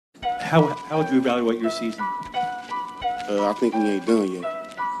How would you evaluate your season? I think we ain't done yet.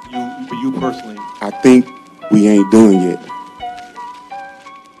 For you personally, I think we ain't done yet.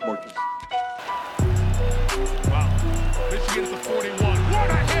 Marcus. Wow. Michigan at the 41. What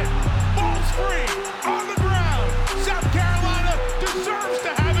a hit! Ball's free on the ground. South Carolina deserves to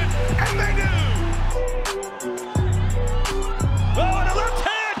have it, and they do. Oh, and a left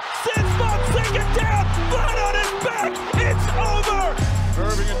hand. Sends Fonseca it down. Flat on his back. It's over.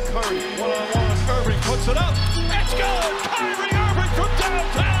 Irving and Curry. One-on-one. Irving puts it up. It's good. Kyrie Irving from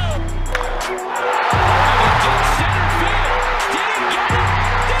downtown. Center field. Did he get it?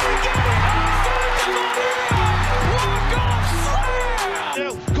 Did he get it? Walk-off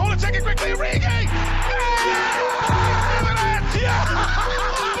slam. Call it second quickly. Origi.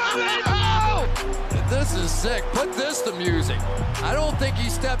 This is sick. Put this to music. I don't think he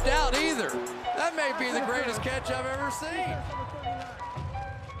stepped out either. That may be the greatest catch I've ever seen.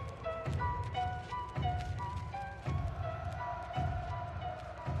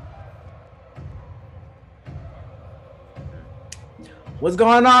 What's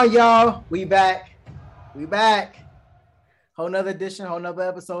going on, y'all? We back. Whole nother edition, whole nother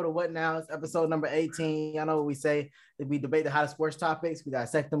episode of What Now? It's episode number 18. Y'all know what we say. If we debate the hottest sports topics, we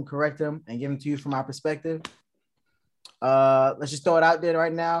dissect them, correct them, and give them to you from our perspective. Let's just throw it out there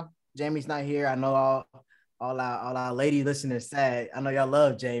right now. Jamie's not here. I know all our lady listeners sad. I know y'all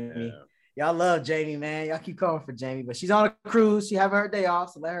love Jamie. Yeah. Y'all love Jamie, man. Y'all keep calling for Jamie, but she's on a cruise. She having her day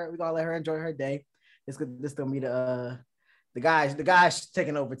off, so we're gonna let her enjoy her day. This gonna be the guys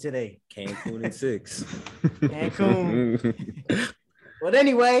taking over today. Cancun and 6. Cancun. But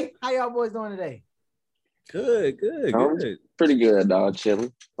anyway, how y'all boys doing today? Good. Pretty good, dog.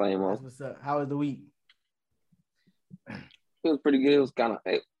 Chilling. Playing on. What's up? How was the week? It was pretty good.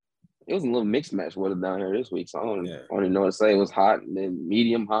 It was a little mixed match weather down here this week. So I don't even know what to say. It was hot and then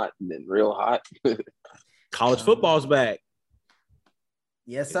medium hot and then real hot. College football's back.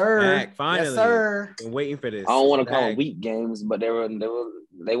 Yes, sir. Back, finally. Yes, sir. Been waiting for this. I don't want to call them weak games, but they weren't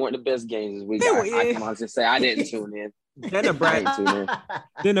the best games this week. I can honestly say I didn't tune in.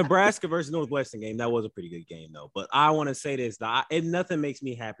 The Nebraska versus Northwestern game, that was a pretty good game, though. But I want to say this: nothing makes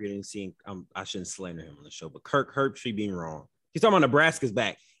me happier than seeing. I shouldn't slander him on the show, but Kirk Herbstreit being wrong. He's talking about Nebraska's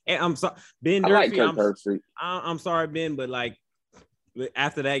back, and I'm sorry, Ben. I like Kirk Herbstreit. I'm sorry, Ben, but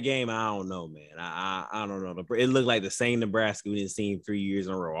after that game, I don't know, man. I don't know. It looked like the same Nebraska we didn't see in 3 years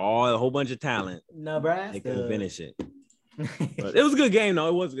in a row. A whole bunch of talent. Nebraska. They couldn't finish it. But it was a good game, though.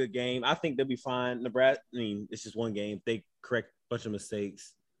 It was a good game. I think they'll be fine. Nebraska, it's just one game. They correct a bunch of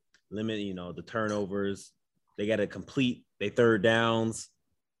mistakes, limit, the turnovers. They got to complete their third downs.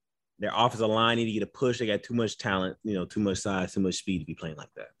 Their offensive line need to get a push. They got too much talent, too much size, too much speed to be playing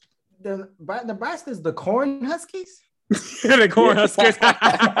like that. Nebraska's the Corn Huskies? The Corn Huskers.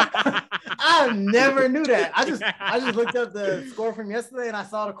 I never knew that. I just looked up the score from yesterday and I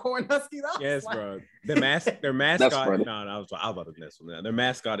saw the Corn Huskies. Yes, bro. Their mascot. No, I was about to mess with that. Their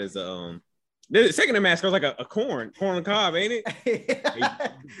mascot is the second mascot is like a corn on the cob, ain't it?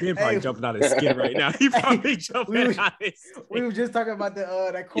 Ben probably jumping out of his skin right now. He probably jumping out his skin. We were just talking about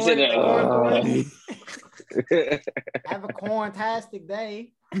that corn. Have a corn-tastic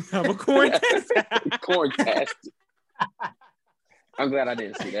day. Have a corn-tastic. Corn-tastic. I'm glad I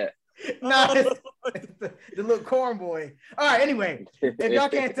didn't see that. No, it's the little corn boy. All right, anyway, if y'all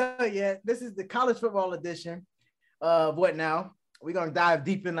can't tell yet, this is the college football edition of What Now? We're going to dive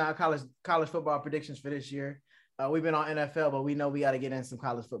deep into our college football predictions for this year. We've been on NFL, but we know we got to get in some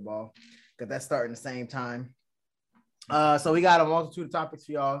college football because that's starting the same time. So we got a multitude of topics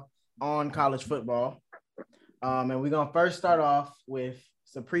for y'all on college football. And we're going to first start off with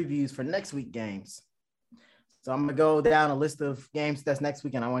some previews for next week games. So I'm going to go down a list of games that's next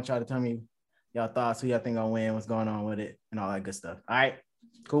week, and I want y'all to tell me y'all thoughts, who y'all think gonna win, what's going on with it, and all that good stuff. All right?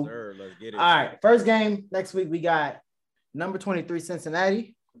 Cool. Sure, let's get it. All right, first game next week, we got number 23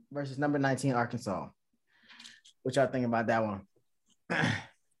 Cincinnati versus number 19 Arkansas. What y'all think about that one? I'm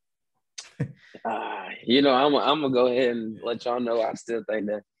going to go ahead and let y'all know I still think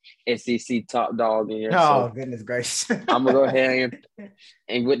the SEC top dog in here. Oh, so goodness gracious. I'm going to go ahead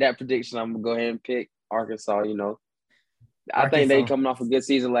and with that prediction, I'm going to go ahead and pick Arkansas. I think they coming off a good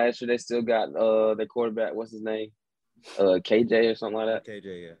season last year. They still got their quarterback. What's his name? KJ or something like that.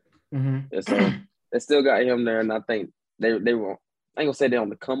 KJ, yeah. Mm-hmm. Yeah, so they still got him there, and I think they were. I ain't gonna say they're on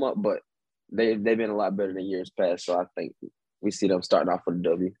the come up, but they've been a lot better than years past. So I think we see them starting off with a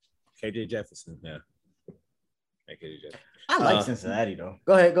W. KJ Jefferson, yeah. KJ Jefferson. I like Cincinnati though.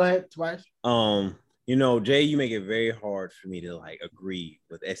 Go ahead, Tobias. You know, Jay, you make it very hard for me to like agree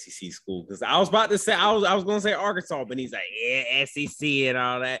with SEC school because I was about to say I was going to say Arkansas, but he's like, yeah, SEC and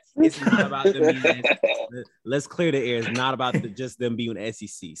all that. It's not about them being. Let's clear the air. It's not about just them being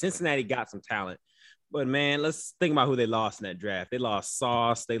SEC. Cincinnati got some talent, but man, let's think about who they lost in that draft. They lost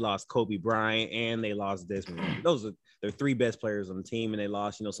Sauce, they lost Kobe Bryant, and they lost Desmond. Those are their three best players on the team, and they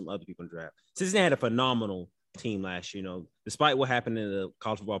lost, some other people in the draft. Cincinnati had a phenomenal team last year. Despite what happened in the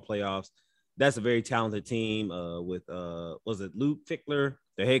college football playoffs. That's a very talented team with was it Luke Fickler,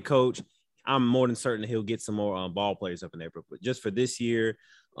 the head coach. I'm more than certain he'll get some more ball players up in there. But just for this year,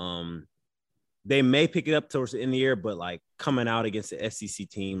 they may pick it up towards the end of the year, but like coming out against the SEC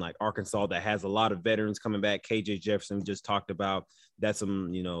team like Arkansas that has a lot of veterans coming back. KJ Jefferson we just talked about. That's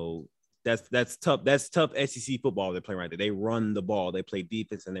some, that's tough. That's tough SEC football they're playing right there. They run the ball, they play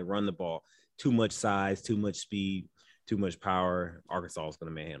defense, and they run the ball. Too much size, too much speed. Too much power. Arkansas is going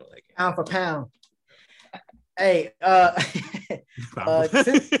to manhandle that game. Pound for pound. Hey,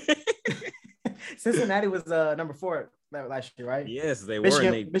 Cincinnati was number 4 last year, right? Yes, they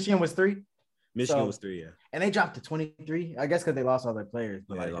Michigan, were. Michigan was 3. Michigan was 3, yeah. And they dropped to 23. I guess because they lost all their players.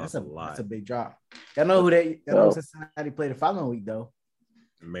 But yeah, that's a big drop. Y'all know who Cincinnati played the following week though.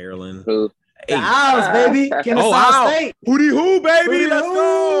 Maryland. The Owls, baby. Kennesaw State. Hootie hoo, baby. Hootie Let's hoo.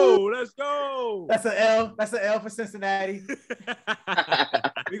 go. Let's go. That's an L. That's an L for Cincinnati.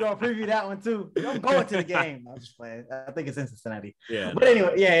 We're going to preview that one too. I'm going to the game. I'm just playing. I think it's in Cincinnati. Yeah. But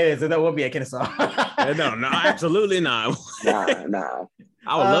anyway, yeah, it is. That won't be at Kennesaw. No, absolutely not. Nah.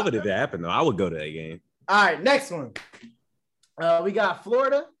 I would love it if it happened, though. I would go to that game. All right, next one. We got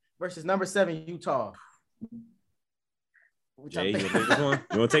Florida versus number 7 Utah. Jay, you want to take this one?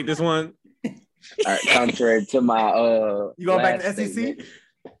 You want to take this one? All right, contrary to my you going back to SEC? Statement,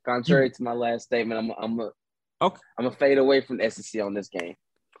 contrary to my last statement, I'm a fade away from the SEC on this game.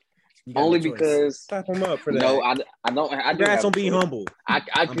 Only because Type them up for that. No, I don't. I do Congrats on being humble. I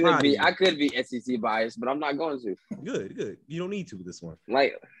could be SEC biased, but I'm not going to. Good. You don't need to with this one.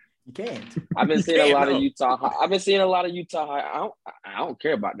 Like you can't. I've been seeing a lot of Utah. I've been seeing a lot of Utah. I don't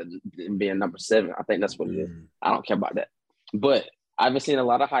care about them being number 7. I think that's what it is. I don't care about that. But I've been seeing a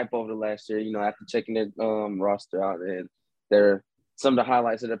lot of hype over the last year, after checking their roster out and some of the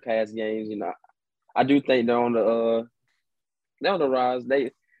highlights of their past games. I do think they're on the rise.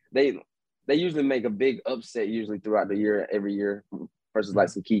 They usually make a big upset throughout the year, every year versus like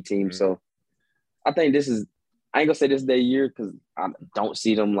some key teams. So I think I ain't gonna say this is their year because I don't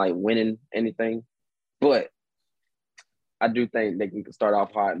see them like winning anything, but I do think they can start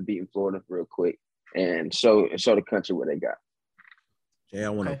off hot and beating Florida real quick and show the country what they got. Jay, I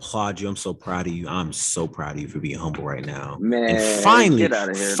want to applaud you. I'm so proud of you. I'm so proud of you for being humble right now. Man, and finally get out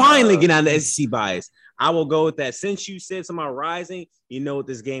of here, get out of the SEC bias. I will go with that. Since you said something about Rising, you know what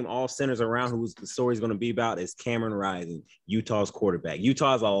this game all centers around, who the story is going to be about, is Cameron Rising, Utah's quarterback.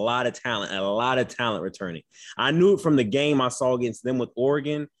 Utah has a lot of talent returning. I knew it from the game I saw against them with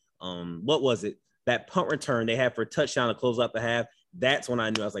Oregon. What was it? That punt return they had for a touchdown to close out the half. That's when I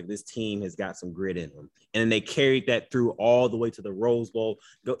knew I was like, this team has got some grit in them. And they carried that through all the way to the Rose Bowl.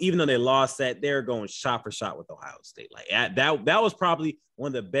 Even though they lost that, they're going shot for shot with Ohio State. Like that was probably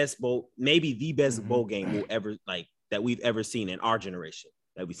one of the best bowl, maybe the best bowl game that we've ever seen in our generation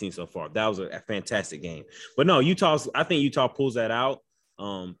that we've seen so far. That was a fantastic game. But no, I think Utah pulls that out.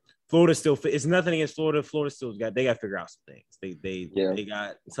 Florida still it's nothing against Florida. Florida still got to figure out some things. They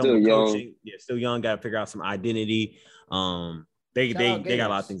got some still coaching. Young. Yeah, still young. Got to figure out some identity. They got a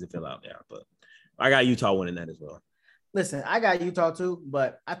lot of things to fill out there, but I got Utah winning that as well. Listen, I got Utah too,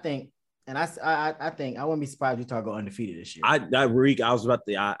 but I think I wouldn't be surprised if Utah go undefeated this year. I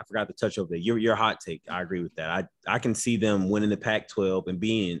forgot to touch over there. Your hot take. I agree with that. I can see them winning the Pac-12 and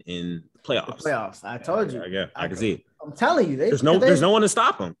being in the playoffs. I told you. Yeah, I can see it. I'm telling you, there's no one to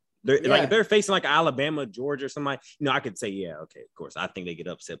stop them. Like if they're facing like Alabama, Georgia, or something I could say, yeah, okay, of course. I think they get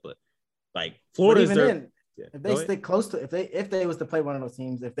upset, but like Florida is there. If they stick close to if they was to play one of those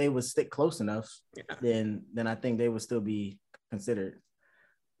teams, if they would stick close enough, then I think they would still be considered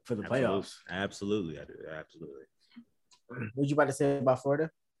for the playoffs. Absolutely, I do. Absolutely. What you about to say about Florida?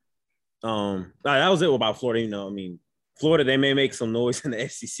 That was it about Florida. Florida, they may make some noise in the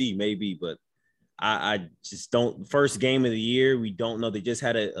SEC, maybe, but I just don't. First game of the year, we don't know. They just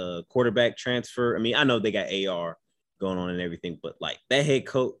had a quarterback transfer. I know they got AR going on and everything, but like that head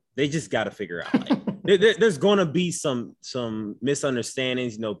coach, they just got to figure out. Like, there's going to be some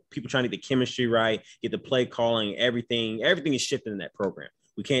misunderstandings. People trying to get the chemistry right, get the play calling, everything is shifting in that program.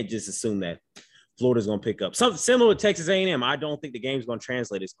 We can't just assume that Florida's going to pick up something similar with Texas A&M. I don't think the game's going to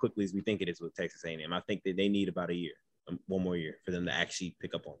translate as quickly as we think it is with Texas A&M. I think that they need about a year, one more year for them to actually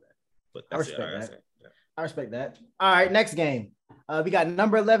pick up on that. But I that's respect it. that. Yeah. I respect that. All right, next game. We got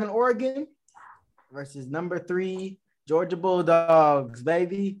number 11 Oregon versus number 3 Georgia Bulldogs,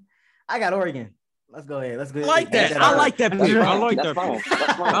 baby. I got Oregon. Let's go ahead. Let's go. I like that. I like that pick. I like that pick.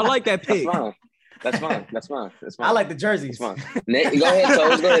 I like that pick. That's fine. I like the jerseys. Go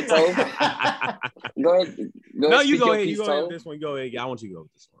ahead, Toes. Go ahead. No, you go ahead. You go ahead with this one. Go ahead. I want you to go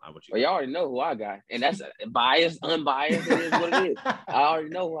with this one. Well, you already know who I got. And that's biased, unbiased. It is what it is. I already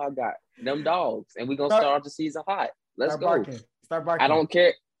know who I got. Them dogs. And we're going to start the season hot. Let's go. Start barking. I don't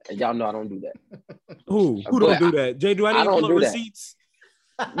care. Y'all know I don't do that. Who don't do that? Jay, do I need to pull up receipts?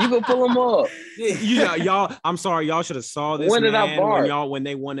 You can pull them up. Y'all. I'm sorry. Y'all should have saw this when when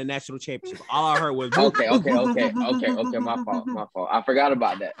they won the national championship. All I heard was okay. My fault. I forgot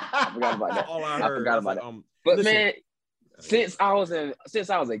about that. All I heard. forgot about that. But listen, man, since I was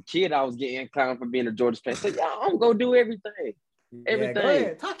a kid, I was getting clowned for being a Georgia fan. So yeah, I'm gonna do everything. Yeah, go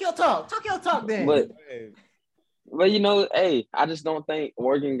ahead. Talk your talk then. But you know, hey, I just don't think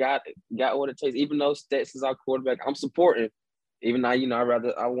Oregon got what it takes. Even though Stetson's our quarterback, I'm supporting. Even though, you know,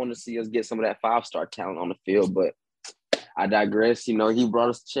 I want to see us get some of that 5-star talent on the field, but I digress. You know, he brought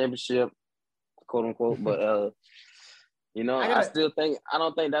us the championship, quote unquote. But you know, I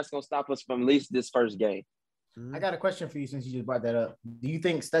don't think that's gonna stop us from at least this first game. I got a question for you since you just brought that up. Do you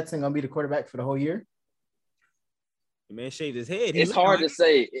think Stetson gonna be the quarterback for the whole year? The man shaved his head. It's hard to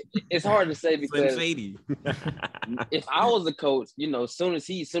say. It's hard to say because if I was a coach, you know, as soon as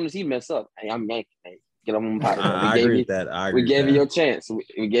he mess up, hey, I'm yanking. Hey, get on my body. I agree with that. We gave you your chance.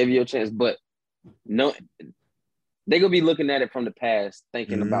 We gave you your chance, but no, they're gonna be looking at it from the past,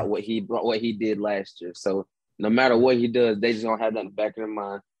 thinking about what he did last year. So no matter what he does, they just gonna have that in the back of their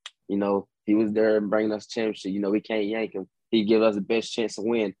mind. You know, he was there and bringing us championship. You know, we can't yank him. He give us the best chance to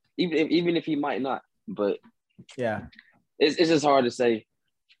win, even if he might not. But yeah, it's just hard to say.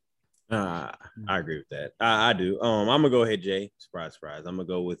 I agree with that. I do. I'm gonna go ahead, Jay. Surprise. I'm gonna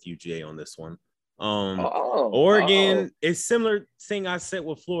go with you, Jay, on this one. Oregon is similar thing I said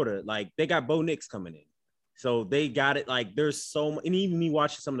with Florida. Like they got Bo Nix coming in, so they got it. Like there's so much, and even me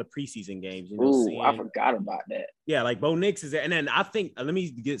watching some of the preseason games, you know, I forgot about that. Yeah, like Bo Nix is there, and then I think let me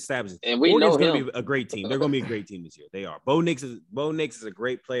get established. And we Oregon's know going to be a great team. They're going to be a great team this year. They are. Bo Nix is a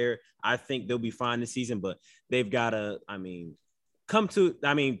great player. I think they'll be fine this season, but they've got to. Going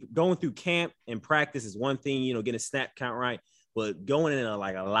through camp and practice is one thing. You know, getting a snap count right. But going in a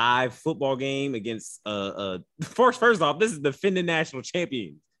live football game against first off, this is the defending national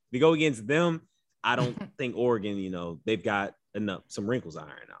champions. We go against them. I don't think Oregon, you know, they've got some wrinkles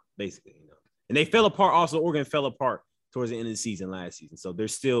ironed out, basically, you know. And they fell apart. Also, Oregon fell apart towards the end of the season last season. So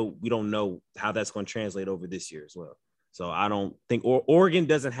we don't know how that's going to translate over this year as well. So I don't think Oregon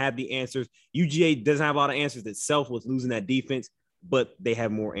doesn't have the answers. UGA doesn't have a lot of answers itself with losing that defense, but they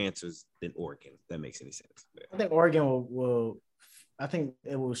have more answers than Oregon, if that makes any sense. I think Oregon will I think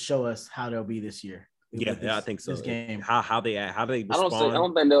it will show us how they'll be this year. Yeah, I think so. This game. How they respond. I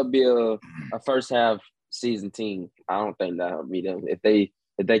don't think they'll be a first half season team. I don't think that'll be them. If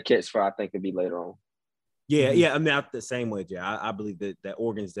they catch fire, I think it'll be later on. Yeah. I mean, I'm the same way, Jay. I believe that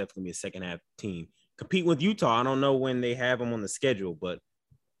Oregon is definitely a second half team. Compete with Utah. I don't know when they have them on the schedule, but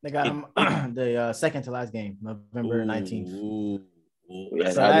they got them the second to last game, November 19th.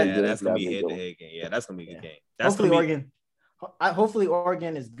 That's gonna be a head-to-head game. Yeah, that's gonna be a good game. Hopefully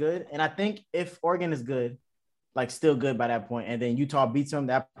Oregon is good, and I think if Oregon is good, like still good by that point, and then Utah beats them,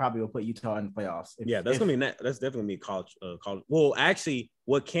 that probably will put Utah in the playoffs. That's definitely gonna be college. Well, actually,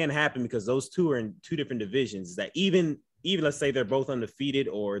 what can happen because those two are in two different divisions is that even let's say they're both undefeated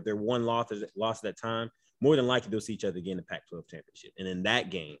or they're one loss at that time, more than likely they'll see each other again in the Pac-12 championship, and in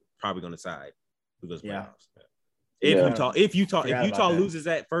that game, probably gonna decide who goes playoffs. If Utah loses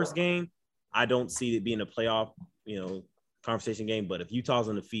that first game, I don't see it being a playoff, conversation game. But if Utah's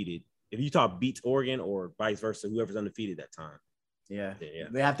undefeated, if Utah beats Oregon or vice versa, whoever's undefeated that time. Yeah.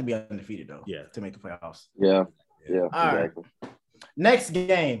 They have to be undefeated though. Yeah. To make the playoffs. Yeah. All exactly. Right. Next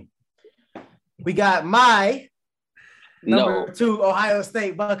game. We got my number 2 Ohio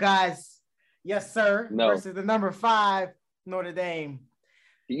State Buckeyes. Yes, sir. Versus the number 5 Notre Dame.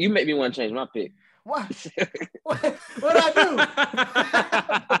 You make me want to change my pick. What? What did I do?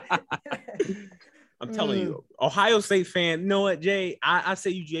 I'm telling you, Ohio State fan. You know what, Jay? I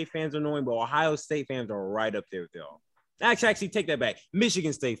say UGA fans are annoying, but Ohio State fans are right up there with y'all. Actually, take that back.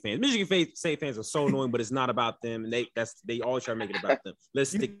 Michigan State State fans are so annoying, but it's not about them, and they always try to make it about them. Let's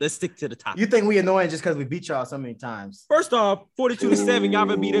stick to the topic. You think we annoying just because we beat y'all so many times? First off, 42-7,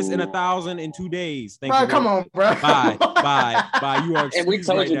 y'all beat us in 1,002 days. Thank you. Come on, bro. Bye. You are. And we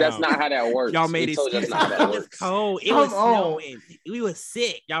told you that's not how that works. Y'all made excuses. It was cold. It was snowing. We were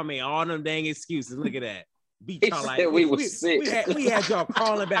sick. Y'all made all them dang excuses. Look at that. Beat y'all like we were sick. We had y'all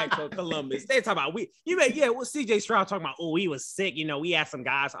crawling back to Columbus. They talking about what CJ Stroud talking about? Oh, he was sick. You know, we had some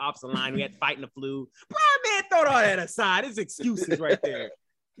guys off the line. We had fighting the flu. Bro, man, throw all that aside. It's excuses right there.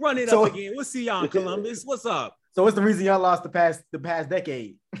 Run it up again. We'll see y'all in Columbus. What's up? So what's the reason y'all lost the past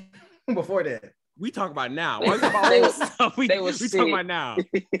decade? Before that, we talk about now. We talking about now.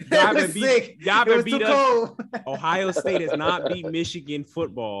 Y'all been beat us. Ohio State has not beat Michigan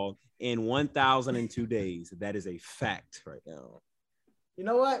football in 1,002 days. That is a fact right now. You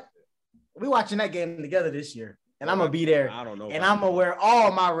know what? We watching that game together this year, and I'm gonna be there. I don't know. And I'm gonna wear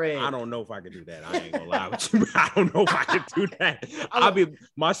all my red. I don't know if I can do that. I ain't gonna lie with you. I don't know if I can do that.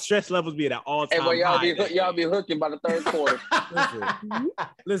 My stress levels be at all time. Hey, well, y'all be hooking by the third quarter.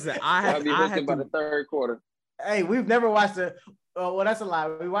 Listen. Y'all be hooking by the third quarter. Hey, we've never watched that's a lie.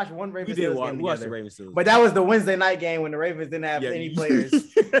 We watched one Ravens game together. We watched the Ravens Steelers. But that was the Wednesday night game when the Ravens didn't have any players.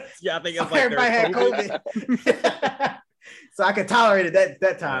 Yeah, I think it's like everybody had COVID. So I could tolerate it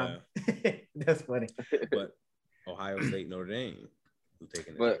that time. Yeah. That's funny. But Ohio State, Notre Dame, who's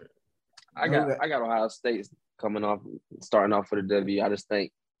taking it? But I got Ohio State starting off for the W. I just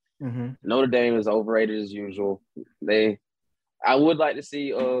think Notre Dame is overrated as usual. I would like to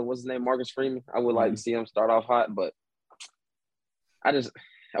see what's his name, Marcus Freeman. I would like to see him start off hot, but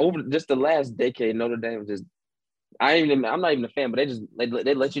over just the last decade, Notre Dame I'm not even a fan, but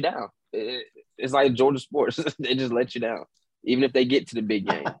they let you down. It's like Georgia sports. They just let you down, even if they get to the big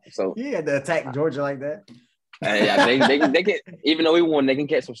game. So you had to attack Georgia like that. Yeah, they can, even though we won, they can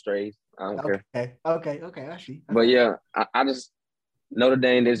catch some strays. I don't care. Okay, I see. But yeah, I just Notre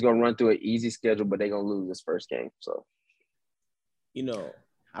Dame, they're just gonna run through an easy schedule, but they're gonna lose this first game. So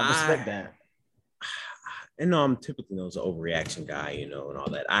I respect that. And I'm typically known as an overreaction guy, and all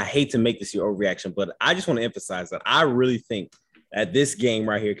that. I hate to make this your overreaction, but I just want to emphasize that I really think that this game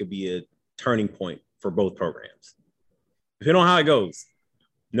right here could be a turning point for both programs. Depending on how it goes.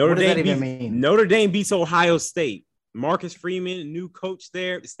 Notre Dame beats Ohio State. Marcus Freeman, new coach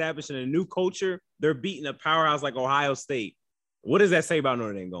there, establishing a new culture. They're beating a powerhouse like Ohio State. What does that say about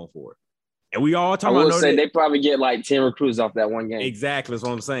Notre Dame going forward? And we all talking about Notre Dame. They probably get like 10 recruits off that one game. Exactly. That's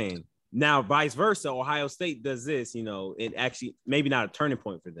what I'm saying. Now, vice versa, Ohio State does this, it actually maybe not a turning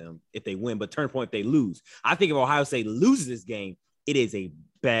point for them if they win, but turning point if they lose. I think if Ohio State loses this game, it is a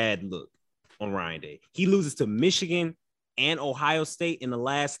bad look on Ryan Day. He loses to Michigan and Ohio State in the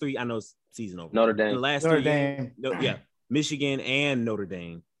last three. I know it's season over. Notre Dame. In the last Notre Dame. Michigan and Notre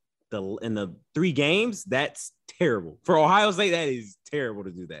Dame. In the 3 games, that's terrible. For Ohio State, that is terrible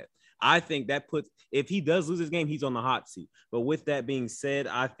to do that. I think that if he does lose this game, he's on the hot seat. But with that being said,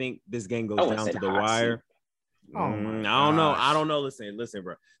 I think this game goes down to the wire. I don't know. Listen,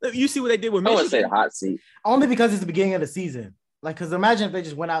 bro. You see what they did with Michigan? I would say hot seat. Only because it's the beginning of the season. Because imagine if they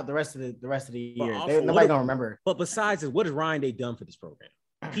just went out the rest of the year. Nobody gonna remember. But besides this, what has Ryan Day done for this program?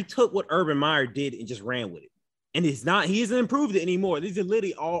 He took what Urban Meyer did and just ran with it. And he hasn't improved it anymore. These are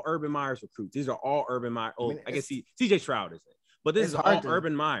literally all Urban Meyer's recruits. These are all Urban Meyer. I guess CJ Stroud is it. But this is all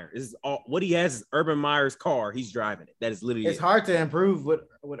Urban Meyer. This is all what he has is Urban Meyer's car. He's driving it. That is literally it's hard to improve what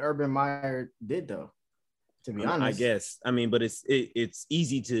Urban Meyer did, though. To be honest, I guess. But it's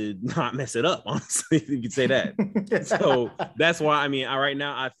easy to not mess it up, honestly, if you could say that. So that's why right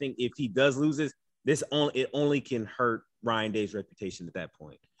now I think if he does lose this only can hurt Ryan Day's reputation at that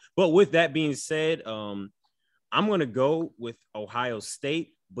point. But with that being said, I'm gonna go with Ohio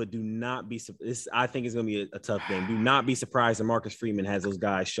State. But do not be – I think it's going to be a tough game. Do not be surprised that Marcus Freeman has those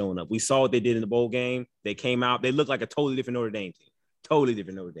guys showing up. We saw what they did in the bowl game. They came out. They looked like a totally different Notre Dame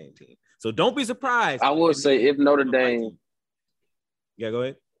team. So don't be surprised. I will say if Notre Dame – Yeah, go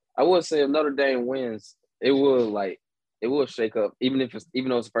ahead. I will say if Notre Dame wins, it will shake up. Even though it's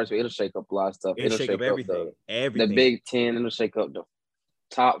the first week, it'll shake up a lot of stuff. It'll shake up everything. The Big Ten. It'll shake up the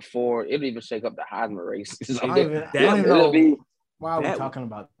top 4. It'll even shake up the Heisman race. Why are we talking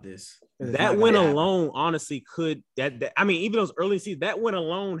about this? That win alone, honestly, could even those early seasons, that win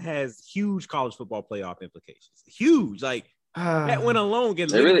alone has huge college football playoff implications. Huge. Like That win alone can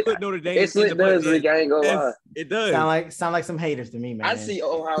really literally put Notre Dame. It does, Rick. I ain't gonna lie. It does. Sound like some haters to me, man. I see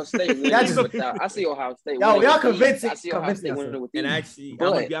Ohio State winning without. I see Ohio State. Y'all convincing. I see Ohio State winning with And ease. actually,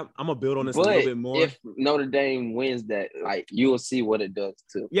 I'm gonna build on this a little bit more. If Notre Dame wins that, like, you will see what it does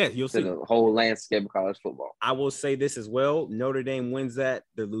to you'll see the whole landscape of college football. I will say this as well: Notre Dame wins that,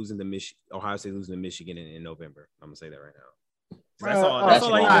 they're losing to Michigan. Ohio State losing to Michigan in November. I'm gonna say that right now. That's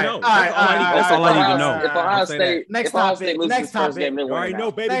all I need to know. That's all I need to know. If Ohio State, next topic. Next topic. Game, you already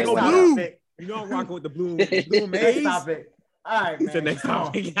know, baby. Next Go blue. You know I'm rocking with the blue maze. Next topic. All right, man. Next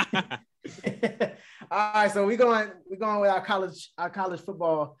topic. All right, so we're going with our college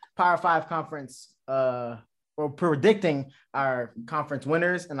football Power 5 conference. We're predicting our conference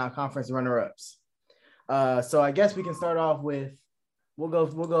winners and our conference runner-ups. So I guess we can start off with we'll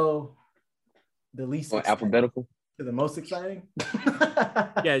go the least alphabetical to the most exciting.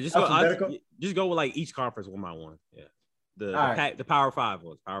 Yeah, just go with like each conference one by one. Yeah, the Power 5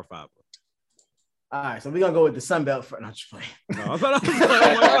 was Power 5. All right, so we're gonna go with the Sun Belt for not just playing. No, All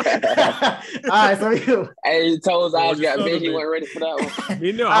right, so we hey, Toes eyes got big. He wasn't ready for that one.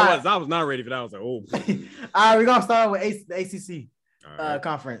 You know, I was not ready for that. I was like, oh. All right, we're gonna start with the ACC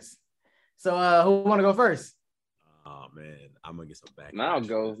conference. So who want to go first? Oh man, I'm gonna get some back. I'll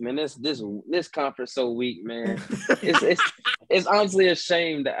go, man. This conference so weak, man. It's honestly a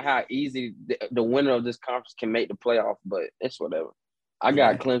shame that how easy the winner of this conference can make the playoff, but it's whatever. I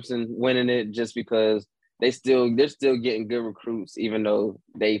got Clemson winning it just because they're still getting good recruits, even though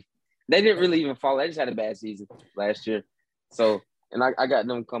they didn't really even follow. They just had a bad season last year. So, and I got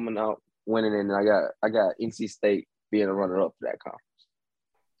them coming out winning it, and I got NC State being a runner up for that conference.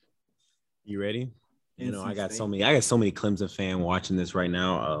 You ready? You know, I got so many Clemson fans watching this right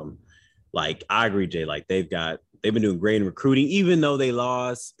now. Like I agree, Jay. Like they've been doing great in recruiting, even though they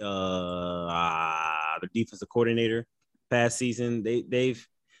lost their defensive coordinator past season. They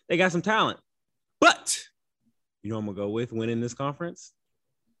got some talent, but you know I'm gonna go with winning this conference.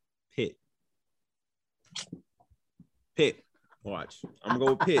 Pitt. Watch. I'm gonna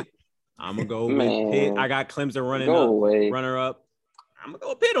go with Pitt. With Pitt. I got Clemson runner up. I'm gonna go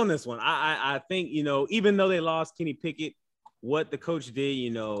with Pitt on this one. I think, you know, even though they lost Kenny Pickett, what the coach did,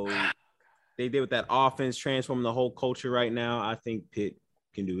 you know, they did with that offense, transforming the whole culture right now. I think Pitt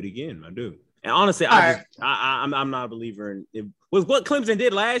can do it again. I do. And honestly, I'm not a believer in it. With what Clemson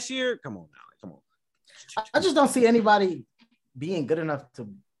did last year. Come on now, come on. I just don't see anybody being good enough to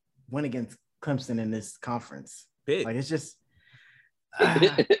win against Clemson in this conference. Pitt. Like it's just.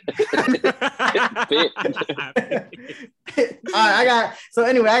 Pitt. I got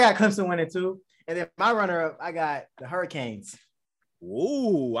Clemson winning too, and then my runner-up, I got the Hurricanes.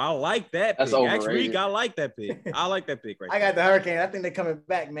 Ooh, I like that pick. Actually, I like that pick. I like that pick right I got the Hurricanes. I think they're coming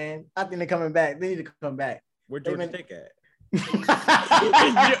back, man. I think they're coming back. They need to come back. Where Georgia Tech at?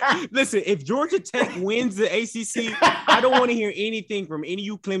 Listen, if Georgia Tech wins the ACC, I don't want to hear anything from any of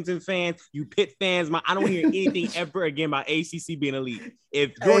you Clemson fans, you Pitt fans. I don't hear anything ever again about ACC being elite.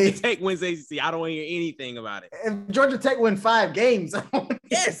 If Georgia Tech wins the ACC, I don't want to hear anything about it. If Georgia Tech win 5 games,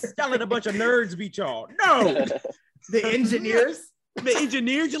 yes, y'all let a bunch of nerds beat y'all. No, the engineers. You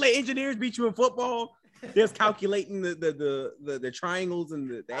let engineers beat you in football. They're calculating the triangles and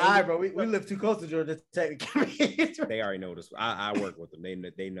the all right, bro. We live too close to Georgia Tech. They already know this. I work with them. They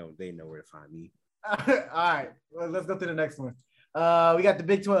know where to find me. All right. Well, let's go to the next one. We got the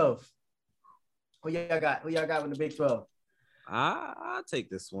Big 12. Who y'all got in the Big 12? I'll take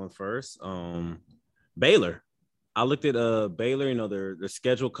this one first. Baylor. I looked at Baylor, you know, their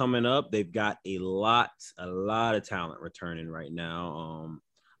schedule coming up. They've got a lot of talent returning right now.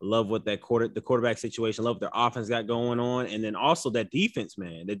 Love what the quarterback situation, love what their offense got going on. And then also that defense,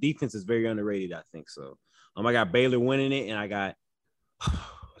 man. The defense is very underrated, I think so. I got Baylor winning it, and I got,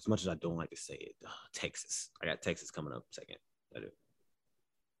 as much as I don't like to say it, Texas. I got Texas coming up second. I do.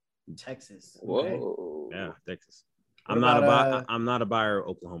 Texas. Whoa. Yeah, Texas. I'm not a buyer of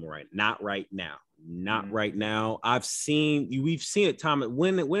Oklahoma not right now. Not right now. We've seen it, Tom.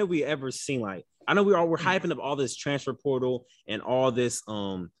 When have we ever seen, like, I know we're hyping up all this transfer portal and all this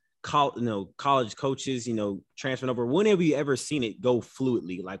college coaches, you know, transferring over. When have we ever seen it go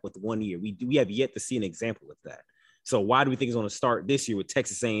fluidly, like with 1 year? We have yet to see an example of that. So why do we think it's going to start this year with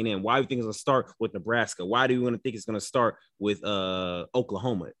Texas A&M? Why do we think it's going to start with Nebraska? Why do we want to think it's going to start with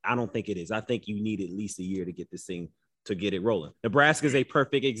Oklahoma? I don't think it is. I think you need at least a year to get this thing, to get it rolling. Nebraska is a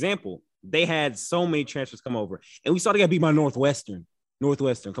perfect example. They had so many transfers come over, and we saw they got beat by Northwestern.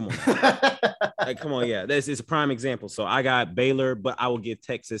 Come on. Come on. Yeah, this is a prime example. So I got Baylor, but I will give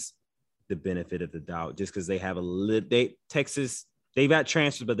Texas the benefit of the doubt just because they have they've got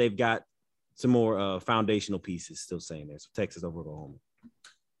transfers, but they've got some more foundational pieces still saying there. So Texas over Oklahoma.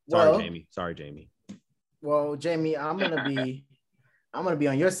 Sorry, Jamie. Well, Jamie, I'm gonna be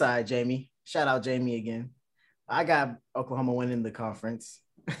on your side, Jamie. Shout out Jamie again. I got Oklahoma winning the conference,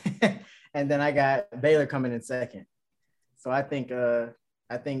 and then I got Baylor coming in second. So I think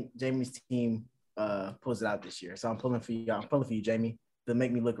Jamie's team pulls it out this year. So I'm pulling for you. I'm pulling for you, Jamie, to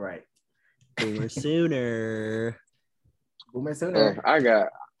make me look right. Boomer Sooner.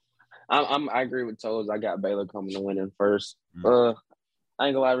 I agree with Toes. I got Baylor coming to winning first. I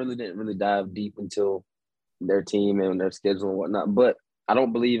ain't gonna lie, I really didn't dive deep into their team and their schedule and whatnot. But I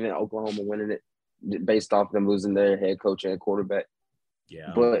don't believe in Oklahoma winning it based off them losing their head coach and quarterback.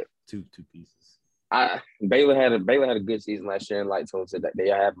 Yeah, but two pieces. Baylor had a good season last year, and like Toes said, that they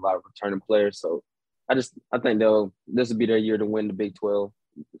have a lot of returning players. So I think this will be their year to win the Big 12,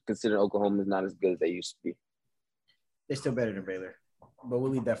 considering Oklahoma is not as good as they used to be. They're still better than Baylor, but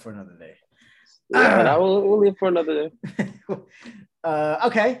we'll leave that for another day. Yeah, we'll leave for another day.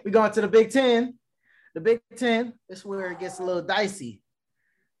 Okay, we're going to the Big Ten. The Big Ten is where it gets a little dicey.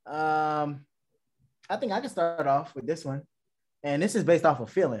 I think I can start off with this one, and this is based off of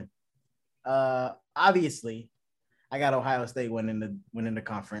feeling. Obviously, I got Ohio State winning the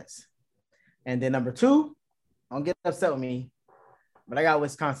conference, and then number 2, don't get upset with me, but I got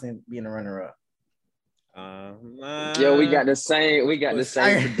Wisconsin being the runner-up. Yeah, we got the same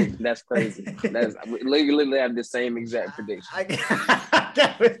prediction. That's crazy. We literally have the same exact prediction.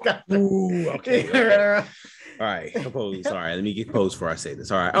 Ooh, okay. All right, compose. All right, let me get composed before I say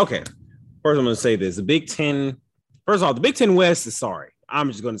this. All right, okay. First, I'm going to say this: the Big Ten. First of all, the Big Ten West is sorry. I'm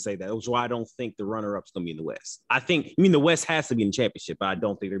just going to say that, which is why I don't think the runner-up is going to be in the West. The West has to be in the championship, but I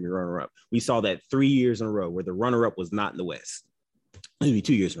don't think they're going to be runner-up. We saw that 3 years in a row where the runner-up was not in the West. Maybe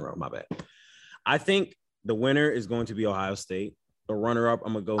 2 years in a row. My bad. I think the winner is going to be Ohio State. The runner-up,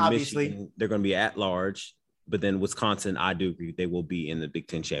 I'm going to go Obviously. Michigan. They're going to be at large. But then Wisconsin, I do agree they will be in the Big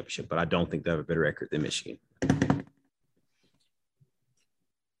Ten championship, but I don't think they have a better record than Michigan.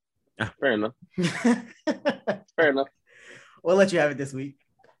 Fair enough. Fair enough. We'll let you have it this week.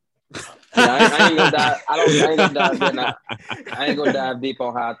 Yeah, I ain't gonna dive. I ain't gonna dive deep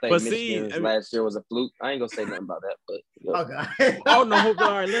on how I think Michigan last year was a fluke. I ain't gonna say nothing about that. But okay. Oh no, hold on.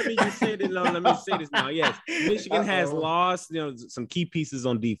 All right, let me just say this. No, let me say this now. Yes, Michigan has lost, some key pieces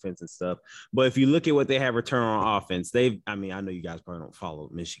on defense and stuff. But if you look at what they have return on offense, I know you guys probably don't follow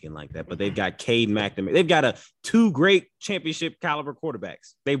Michigan like that, but they've got Cade McNamara. They've got two great championship caliber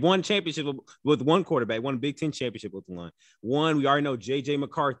quarterbacks. They've won championship with one quarterback, won a Big Ten championship with one. One, we already know J.J.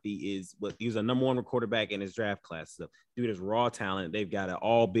 McCarthy he was a number 1 quarterback in his draft class. So, dude is raw talent. They've got an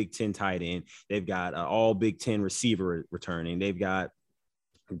all Big Ten tight end. They've got an all Big Ten receiver returning. They've got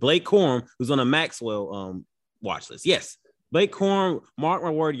Blake Corum, who's on a Maxwell watch list. Yes, Blake Corum, mark my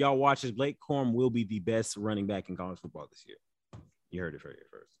word, y'all watch this. Blake Corum will be the best running back in college football this year. You heard it right here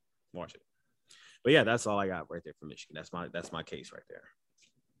first. Watch it. But yeah, that's all I got right there for Michigan. That's my case right there.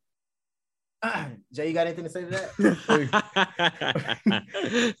 Jay, you got anything to say to that?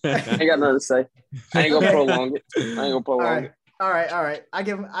 I ain't got nothing to say. I ain't gonna prolong it. All right.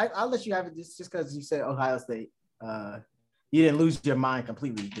 I'll let you have it just because you said Ohio State. You didn't lose your mind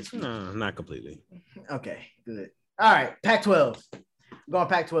completely this week. No, not completely. Okay, good. All right, Pac-12. I'm going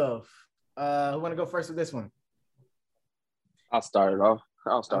Pac-12. Who want to go first with this one? I'll start it off.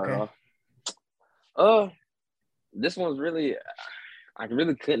 This one's really, I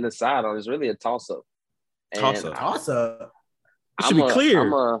really couldn't decide on. It's really a toss-up. Toss-up? It should be clear.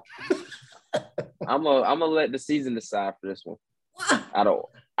 I'm gonna let the season decide for this one. Out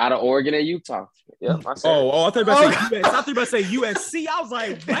of Oregon and Utah. Yeah. I thought you about to say USC. I was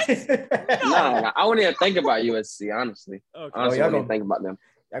like, what? No, I wouldn't even think about USC, honestly. Okay. Honestly, I wouldn't even think about them.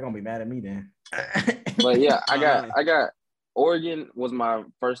 Y'all gonna be mad at me then. But yeah, I got Oregon was my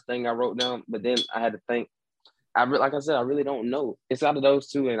first thing I wrote down, but then I had to think. Like I said, I really don't know. It's out of those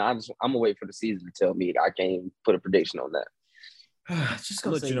two, and I'm gonna wait for the season to tell me. I can't even put a prediction on that. Just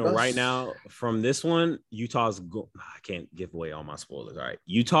gonna let you know right now from this one, I can't give away all my spoilers. All right,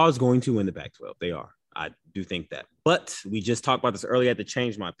 Utah is going to win the Pac-12. They are. I do think that. But we just talked about this earlier. I had to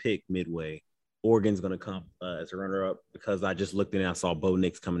change my pick midway. Oregon's going to come as a runner-up because I just looked in and I saw Bo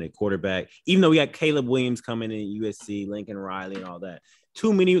Nix coming in quarterback. Even though we got Caleb Williams coming in USC, Lincoln Riley, and all that.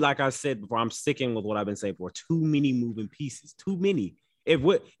 Too many, like I said before, I'm sticking with what I've been saying before. Too many moving pieces. Too many. If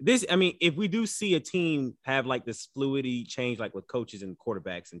we do see a team have like this fluidity change, like with coaches and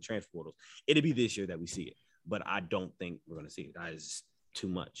quarterbacks and transfer portals, it'll be this year that we see it. But I don't think we're going to see it. That is too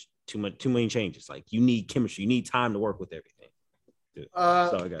many changes. Like you need chemistry. You need time to work with everything.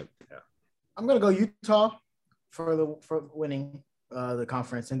 I'm gonna go Utah for winning the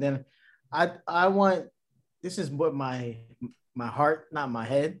conference, and then I want. This is what my heart, not my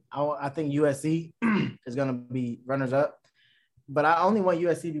head. I think USC is gonna be runners up, but I only want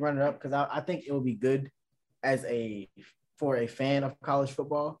USC to be runner up because I think it will be good for a fan of college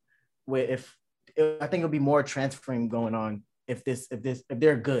football. I think it'll be more transferring going on if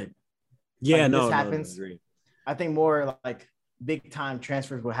they're good. Yeah, like, no, this happens. No, I agree. I think more like big time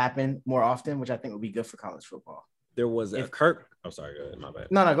transfers will happen more often, which I think will be good for college football. There was a Kirk. I'm sorry, go ahead. My bad.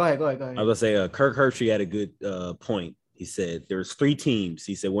 No, go ahead. I was gonna say Kirk Herbstreit had a good point. He said there's 3 teams.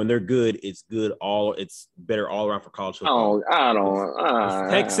 He said when they're good, it's better all around for college football. Oh, I don't.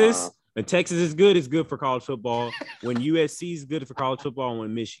 Texas. When Texas is good, it's good for college football. When USC is good for college football, and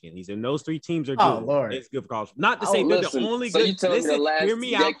when Michigan, he said those 3 teams are good. Oh, Lord. It's good for college. Not to say they're the only good. You telling me the last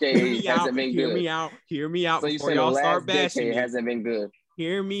decade hasn't been good? Hear me out so before y'all start bashing me. Hasn't been good.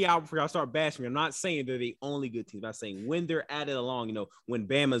 Hear me out before y'all start bashing me. I'm not saying they're the only good teams. I'm saying when they're added along, when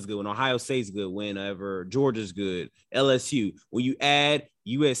Bama's good, when Ohio State's good, whenever Georgia's good, LSU, when you add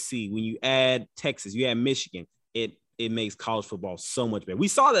USC, when you add Texas, you add Michigan, it makes college football so much better. We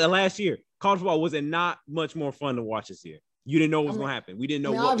saw that last year. College football was not much more fun to watch this year. You didn't know what was going to happen. We didn't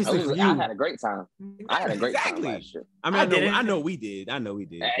know what was obviously I had a great time. I had a great time last year. I know we did.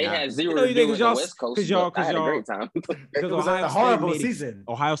 It had zero to do with the West Coast. I had a great time. It was a horrible season.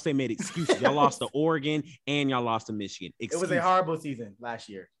 Ohio State made excuses. Y'all lost to Oregon and y'all lost to Michigan. Excuses. It was a horrible season last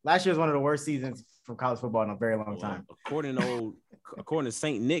year. Last year was one of the worst seasons for college football in a very long time. According to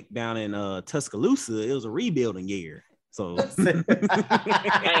St. Nick down in Tuscaloosa, it was a rebuilding year. So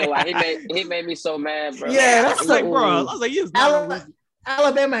he made me so mad, bro. Yeah, that's like, bro. I was like,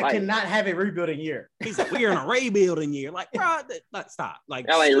 Alabama cannot have a rebuilding year. He's like, we're in a rebuilding year. Like, bro, stop. Like,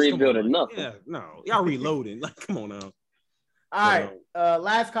 y'all ain't rebuilding nothing. Yeah, no, y'all reloading. Like, come on now. All right,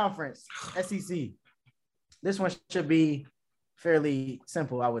 last conference, SEC. This one should be fairly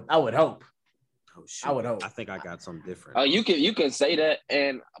simple. I would hope. Oh, shoot. I would hope. I think I got something different. Oh, you can say that,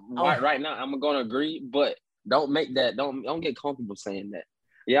 and right now I'm gonna agree, but don't make that. Don't get comfortable saying that.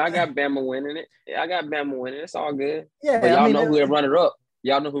 Yeah, I got Bama winning it. It's all good. Yeah, but y'all know who the runner up.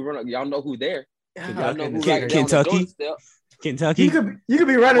 Y'all know who there. Y'all know who right Kentucky. Kentucky. You could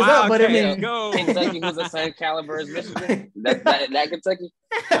be runners up, but I mean, Kentucky, who's the same caliber as Michigan. That Kentucky.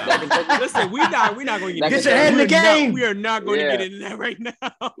 Listen, we're not going to get your head in the game. We are not going to get into that right now.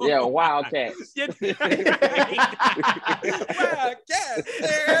 Yeah, Wildcats. Wildcats.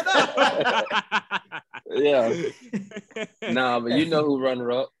 Fair enough. Yeah. Nah, but you know who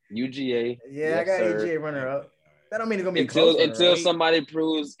runner up? UGA. Yeah, I got UGA runner up. That don't mean it's gonna be until somebody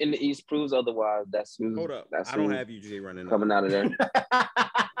proves in the East proves otherwise. That's who. Hold up, I don't have UGA running coming out of there.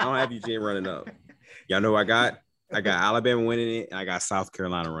 I don't have UGA running up. Y'all know I got Alabama winning it, and I got South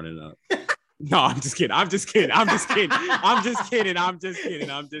Carolina running up. No, I'm just kidding. I got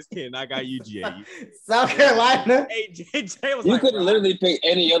UGA. South Carolina. Hey, Jay was you could literally pick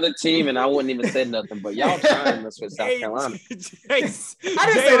any other team, and I wouldn't even say nothing. But y'all trying us with South Carolina. I didn't say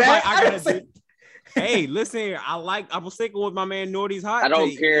that. Hey, listen, I was thinking with my man Nordy's hot. I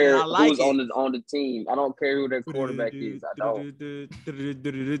don't care who's on the team. I don't care who their quarterback is. I don't.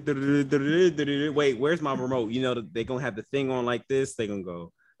 Wait, where's my remote? You know they're gonna have the thing on like this. They're gonna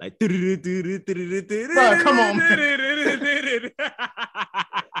go like. Bro, come on.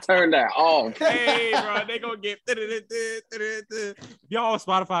 Turn that off. Hey, bro, they gonna get. Y'all on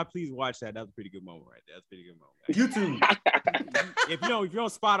Spotify, please watch that. That's a pretty good moment right there. That's a pretty good moment. YouTube. If you're on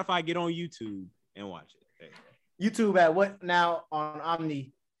Spotify, get on YouTube and watch it. Hey. YouTube at what now on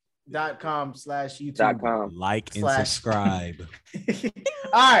omni.com/YouTube. Like and subscribe.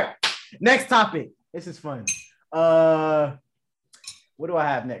 All right. Next topic. This is fun. What do I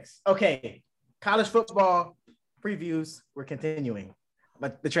have next? Okay. College football previews. We're continuing.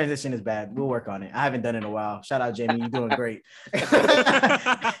 But the transition is bad. We'll work on it. I haven't done it in a while. Shout out, Jamie. You're doing great. We're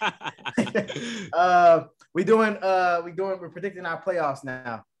predicting our playoffs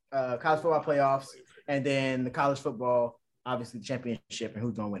now. College football playoffs, and then the college football, obviously the championship, and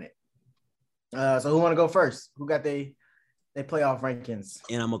who's gonna win it. So who want to go first? Who got they playoff rankings?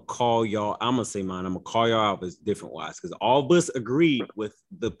 And I'm gonna call y'all. I'm gonna say mine. I'm gonna call y'all out as different wise because all of us agreed with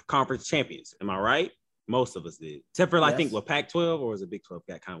the conference champions. Am I right? Most of us did, except for I think Pac-12 or was it Big 12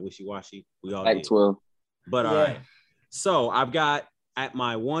 got kind of wishy-washy. We all Pac-12. Did. But all right. So I've got at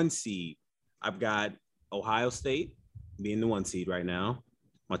my 1 seed, I've got Ohio State being the 1 seed right now.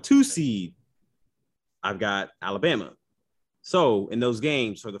 My 2 seed, I've got Alabama. So in those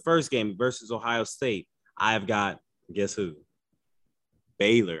games, for the first game versus Ohio State, I've got, guess who?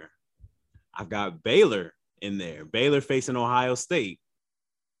 Baylor. I've got Baylor in there. Baylor facing Ohio State.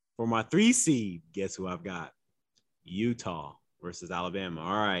 For my 3 seed, guess who I've got? Utah versus Alabama.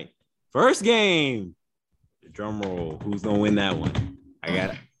 All right. First game. Drum roll. Who's gonna win that one? I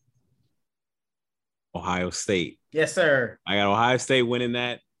got Ohio State. Yes, sir. I got Ohio State winning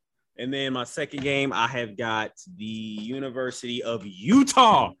that. And then my second game, I have got the University of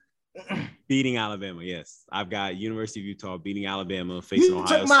Utah beating Alabama. Yes, I've got University of Utah beating Alabama facing Ohio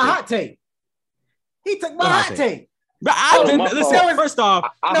State. He took my hot take. He took my hot take. But listen, first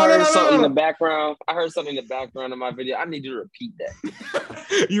off, I heard something in the background. I heard something in the background of my video. I need you to repeat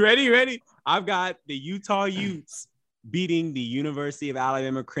that. You ready? You ready? I've got the Utah Utes beating the University of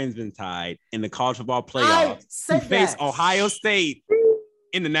Alabama Crimson Tide in the college football playoff to face Ohio State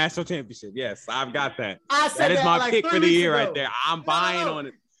in the national championship. Yes, I've got that. That is my pick for the year right there. I'm buying on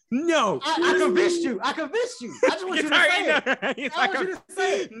it. No, I convinced you. I convinced you. I just want you to say it. I want you to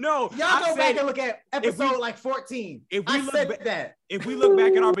say it. No, y'all go back and look at episode 14. If we look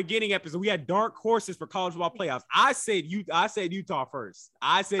back at our beginning episode, we had dark horses for college football playoffs. I said Utah first.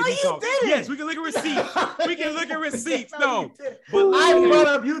 I said Utah. Yes, we can look at receipts. We can look at receipts. No, but I brought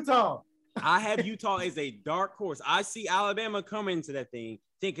up Utah. I have Utah as a dark horse. I see Alabama coming into that thing,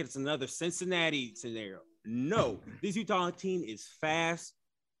 thinking it's another Cincinnati scenario. No, this Utah team is fast.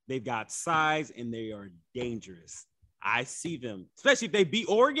 They've got size and they are dangerous. I see them, especially if they beat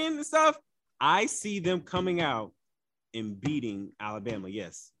Oregon and stuff. I see them coming out and beating Alabama.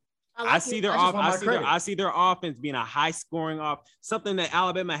 Yes, I see their offense being a high scoring something that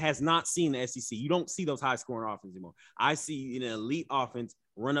Alabama has not seen in the SEC. You don't see those high scoring offenses anymore. I see an elite offense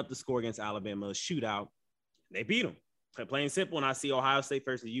run up the score against Alabama, a shootout. They beat them. Plain and simple. And I see Ohio State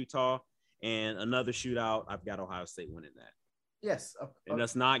versus Utah and another shootout. I've got Ohio State winning that. Yes. And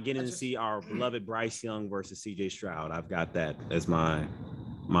us not getting to see our beloved Bryce Young versus CJ Stroud. I've got that as my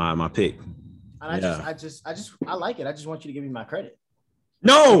pick. And I like it. I just want you to give me my credit.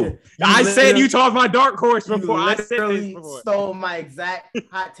 No, I said Utah was my dark horse before. I literally stole my exact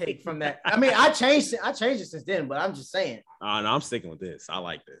hot take from that. I mean, I changed it since then, but I'm just saying. No, I'm sticking with this. I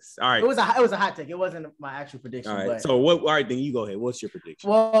like this. All right. It was a hot take. It wasn't my actual prediction. All right. But... So what? All right, then you go ahead. What's your prediction?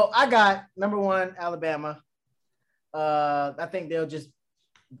 Well, I got number 1, Alabama. I think they'll just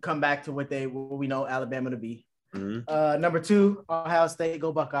come back to what we know Alabama to be. Mm-hmm. Number 2, Ohio State,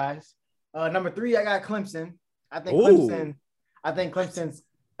 go Buckeyes. Number 3, I got Clemson. I think Clemson's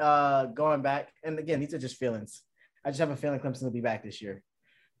going back. And again, these are just feelings. I just have a feeling Clemson will be back this year.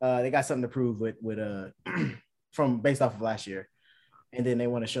 They got something to prove with from based off of last year. And then they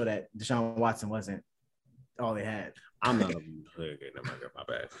want to show that Deshaun Watson wasn't all they had. I'm not my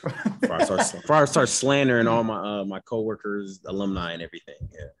bad. Before I start slandering all my coworkers, alumni, and everything.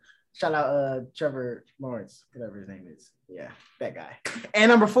 Yeah. Shout out Trevor Lawrence, whatever his name is. Yeah, that guy. And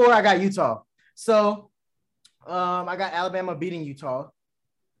number 4, I got Utah. So I got Alabama beating Utah.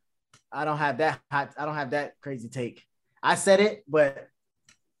 I don't have that crazy take. I said it, but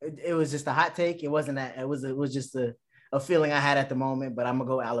it was just a hot take. It wasn't that. It was just a feeling I had at the moment, but I'm going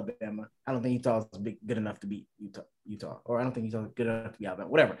to go Alabama. I don't think Utah's good enough to beat Utah, or I don't think Utah's good enough to be Alabama,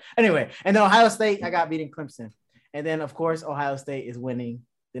 whatever. Anyway, and then Ohio State, I got beating Clemson. And then, of course, Ohio State is winning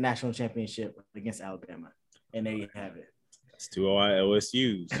the national championship against Alabama. And there you have it. That's 2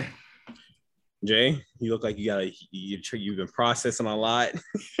 OSUs. Jay, you look like you've been processing a lot.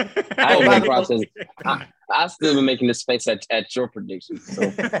 I haven't been processing. I still been making this face at your predictions. So.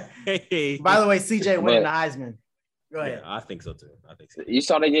 Hey. By the way, CJ winning the Heisman. Go ahead. Yeah, I think so too. You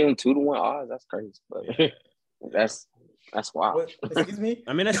saw they gave him 2-1 odds. That's crazy, but that's wild. Excuse me.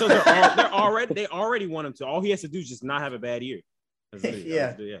 I mean, that shows they already want him to. All he has to do is just not have a bad year.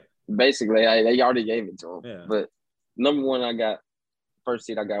 Yeah. Basically, they already gave it to him. Yeah. But number 1, I got first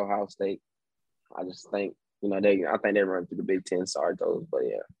seed. I got Ohio State. I just think I think they run through the Big Ten. Sorry, those, but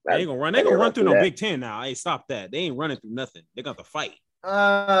yeah, they ain't gonna run. They gonna run through no Big Ten now. Hey, stop that. They ain't running through nothing. They got to fight.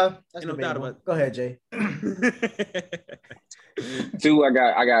 That's no doubt about it. Go ahead, Jay. 2, I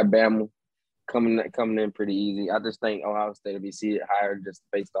got Bama coming in pretty easy. I just think Ohio State will be seated higher just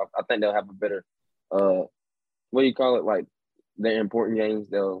based off. I think they'll have a better what do you call it? Like their important games,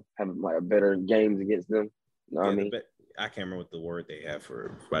 they'll have like a better games against them. You know what I mean? I can't remember what the word they have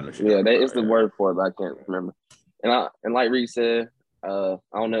for. Yeah, it's the word for it, but I can't remember. And like Reed said, I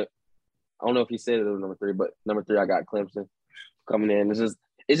don't know if he said it was number 3, but number 3 I got Clemson coming in.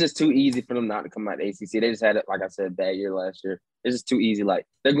 It's just too easy for them not to come out of the ACC. They just had it, like I said, bad year last year. It's just too easy. Like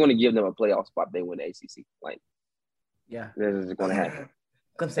they're going to give them a playoff spot if they win the ACC. Like, yeah, this is going to happen.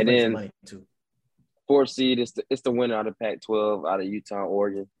 Clemson makes some money too. 4th seed, it's the winner out of Pac-12, out of Utah,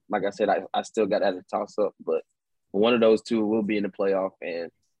 Oregon. Like I said, I still got that as a toss-up, but one of those 2 will be in the playoff,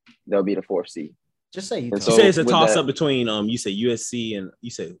 and they'll be the 4th seed. Just say Utah. So, you say it's a toss-up between you say USC and you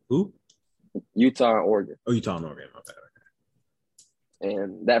say who? Utah and Oregon. Oh, Utah and Oregon. My bad.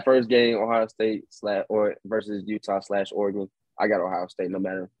 And that first game, Ohio State versus Utah/Oregon, I got Ohio State no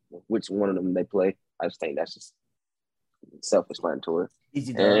matter which one of them they play. I just think that's just self-explanatory.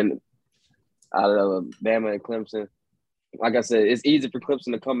 Easy dub. And out of Bama and Clemson, like I said, it's easy for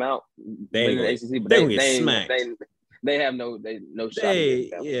Clemson to come out in the ACC, but they have no shot. They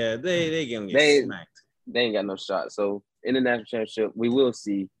gonna get smacked. They ain't got no shot. So in the national championship, we will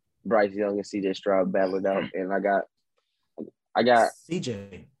see Bryce Young and CJ Stroud battle it out. And I got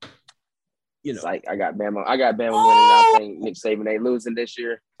CJ. You know, I got Bama. I got Bama winning. I think Nick Saban ain't losing this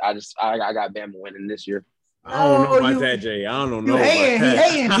year. I got Bama winning this year. I don't know about that, Jay. I don't know about that.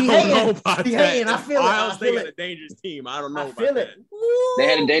 He hating. I feel it. Ohio State got a dangerous team. I don't know about that. They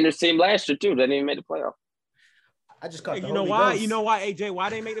had a dangerous team last year too. They didn't even make the playoff. I just caught the You know why? You know why, AJ? Why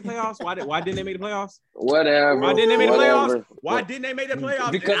they make the playoffs? Why didn't they make the playoffs? Whatever. Why didn't they make the playoffs? Why didn't they make the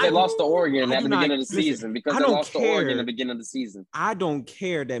playoffs? Because they lost to Oregon at the beginning of the season. Because they lost to Oregon at the beginning of the season. I don't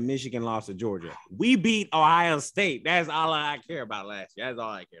care that Michigan lost to Georgia. We beat Ohio State. That's all I care about last year. That's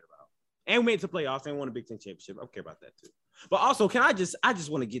all I cared about. And we made it to playoffs and won a Big Ten championship. I care about that too. But also, I just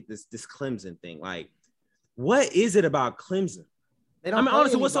want to get this Clemson thing. Like, what is it about Clemson?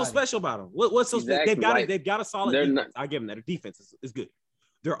 Honestly, what's so special about them? What's so special? They've got a solid defense. I give them that. Their defense is good.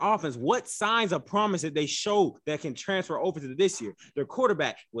 Their offense, what signs of promise did they show that can transfer over to this year? Their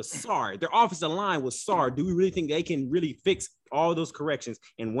quarterback was sorry. Their offensive line was sorry. Do we really think they can really fix all those corrections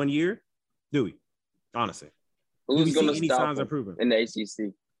in 1 year? Do we? Honestly. Who's going to any stop signs them of improvement in the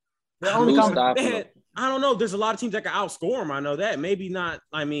ACC? I don't know. There's a lot of teams that can outscore them. I know that. Maybe not.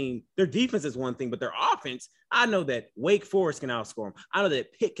 I mean, their defense is one thing, but their offense, I know that Wake Forest can outscore them. I know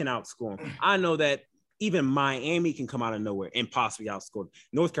that Pitt can outscore them. I know that even Miami can come out of nowhere and possibly outscore them.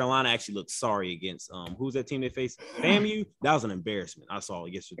 North Carolina actually looked sorry against who's that team they faced? FAMU. That was an embarrassment. I saw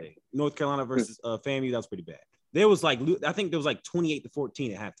it yesterday. North Carolina versus FAMU. That was pretty bad. There was I think there was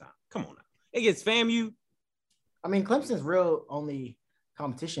 28-14 at halftime. Come on now. Against FAMU. I mean, Clemson's real only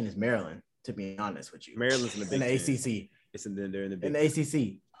competition is Maryland, to be honest with you. Maryland's in the Big Ten. ACC. They're in the Big in the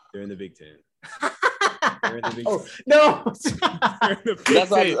ACC. They're in the Big Ten. Oh, no. That's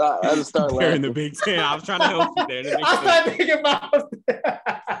why I had to start laughing. They're in the Big Ten. I was trying to help you there. In the Big I started thinking about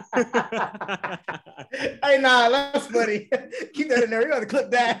Hey, nah, that's funny. Keep that in there. You got to clip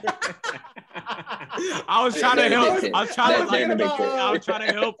that. I was trying to help. I was trying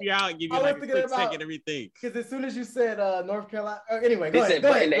to help you out and give you a quick second everything. Because as soon as you said North Carolina, anyway, go ahead.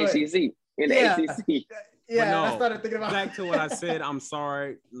 In the ACC. In the ACC. Yeah, I started thinking about back to what I said. I'm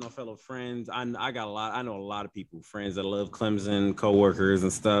sorry, my fellow friends. I know a lot of people, friends that love Clemson, coworkers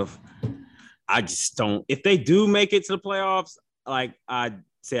and stuff. I just don't. If they do make it to the playoffs, like I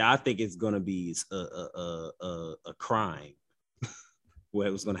say, I think it's gonna be a crime.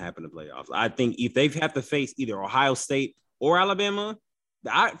 What was gonna happen in the playoffs? I think if they have to face either Ohio State or Alabama,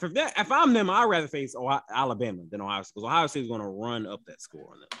 if I'm them, I'd rather face Alabama than Ohio State, because Ohio State is gonna run up that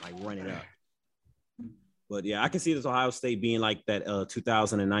score on them, like run it up. But yeah, I can see this Ohio State being like that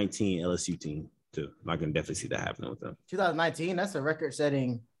 2019 LSU team too. I can definitely see that happening with them. 2019, that's a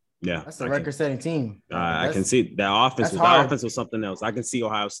record-setting. Yeah, that's a record-setting team. I can see that offense. The offense was something else. I can see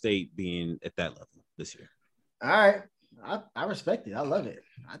Ohio State being at that level this year. All right, I respect it. I love it.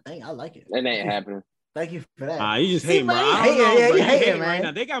 I like it. That ain't happening. Thank you for that. You just hate, bro. You hating right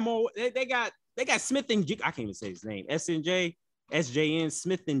now. They got more. They got Smith and Jig. I can't even say his name. SJN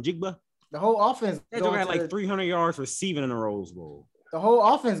Smith and Jigba. The whole offense. They had like 300 yards receiving in the Rose Bowl. The whole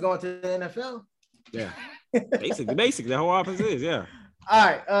offense going to the NFL. Yeah. Basically, the whole offense is, yeah. All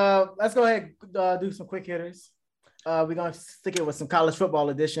right. Let's go ahead and do some quick hitters. We're going to stick it with some college football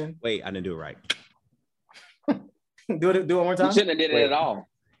edition. Wait, I didn't do it right. do it one more time. You shouldn't have did it at all.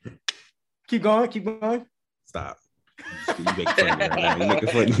 Keep going. Stop. You making fun of me right now. You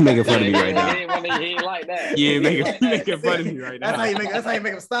making fun of me right now. He ain't like that. Yeah, making fun of me right now. That's how you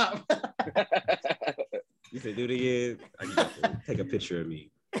make him stop. You said do it again. I can take a picture of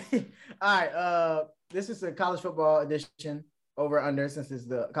me. All right. This is a college football edition, over under, since it's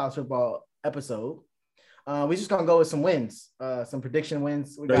the college football episode. We're just gonna go with some wins, some prediction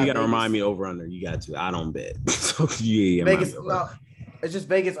wins. You gotta remind me over under. You got to. I don't bet. So Vegas. No, it's just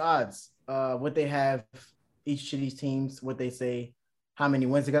Vegas odds. What they have. Each of these teams, what they say, how many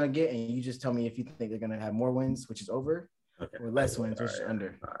wins they're gonna get, and you just tell me if you think they're gonna have more wins, which is over, or less wins, which is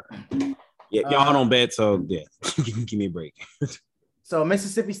under. Right. Yeah, y'all don't bet, so yeah, give me a break. So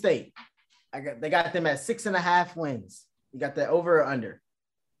Mississippi State, they got them at 6.5 wins. You got that over or under?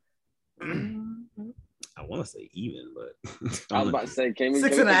 I want to say even, but I was about to say, can we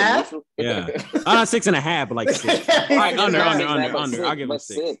 6.5? Yeah, not 6.5, but like 6. All right, under. I'll give them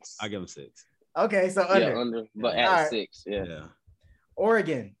 6. I'll give them 6. Okay, so under. Yeah, under, but at 6. Yeah.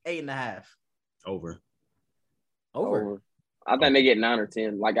 Oregon, 8.5. Over. I think they get 9 or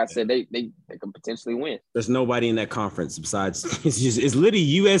 10. Like I said, they could potentially win. There's nobody in that conference besides it's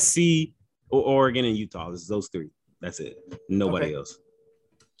literally USC, or Oregon, and Utah. It's those three. That's it. Nobody else.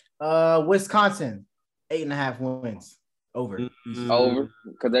 Wisconsin, 8.5 wins. Over. Over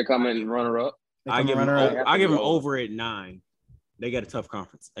because they're coming runner up. I give them over at 9. They got a tough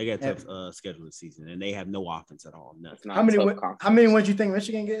conference. They got a tough schedule this season, and they have no offense at all. Nothing. How many wins you think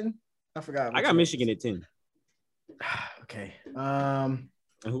Michigan getting? I forgot. I got Michigan at 10. Okay. And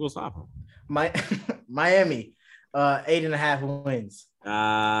who will stop them? Miami, 8.5 wins.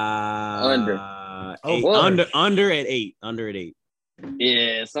 Under at 8. Under at 8.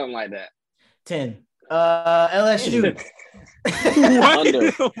 Yeah, something like that. 10. LSU.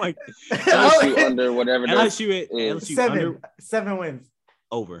 Under. Oh my. LSU under whatever. LSU 7 wins.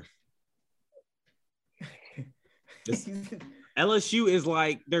 Over. LSU is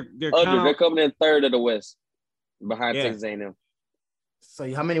like they're under. They're coming in third of the West, behind Texas A&M.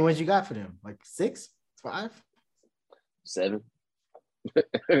 So how many wins you got for them? Like 6, 5, 7. So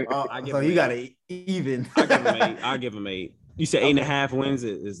you got to even. I give them 8. You said 8.5 wins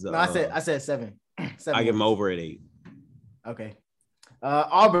is. No, I said 7. I give them over at 8. Okay.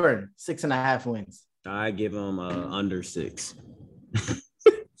 Auburn, 6.5 wins. I give them under 6.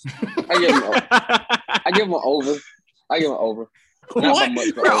 I give them over. Not by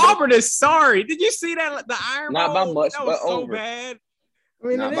much, but Auburn is sorry. Did you see that? The Iron Not Bowl? by much, that was but so over. bad. I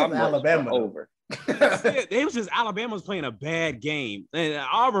mean, not it by is much, Alabama. Over. It was just Alabama was playing a bad game, and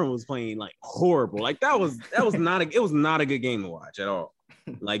Auburn was playing like horrible. Like that was not a good game to watch at all.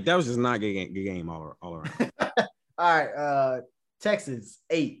 Like that was just not a good game all around. All right, Texas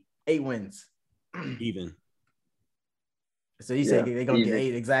 8 wins. Even. So you say they're gonna get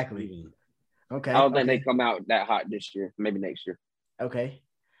 8 exactly. Even. Okay. I don't think they come out that hot this year. Maybe next year. Okay.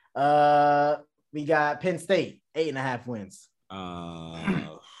 We got Penn State 8.5 wins.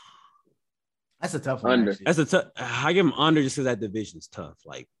 That's a tough one. Under. Actually. That's a tough. I give them under just because that division's tough.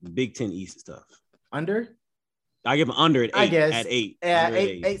 Like Big Ten East is tough. Under? I give them under at 8. I guess At 8. Yeah, under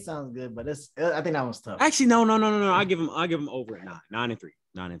 8 sounds good, but I think that one's tough. Actually, no. I give them over at 9. 9 and 3.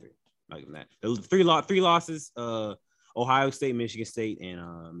 9 and 3. I give them that. The three losses. Ohio State, Michigan State, and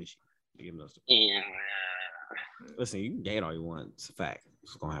Michigan. I give them those 2. Yeah. Listen, you can hate all you want. It's a fact.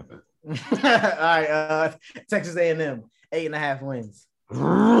 It's gonna happen. All right. Texas A&M 8.5 wins.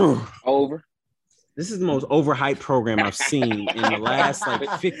 Over. This is the most overhyped program I've seen in the last like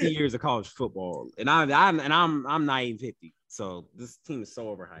 50 years of college football, and I'm not even 50. So this team is so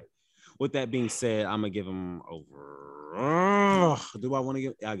overhyped. With that being said, I'm gonna give them over. Do I want to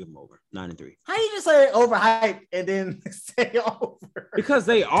give? I'll give them over 9 and 3. How you just say overhyped and then say over? Because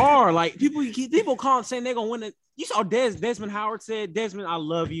they are like people call saying they're gonna win it. You saw Desmond Howard said, Desmond, I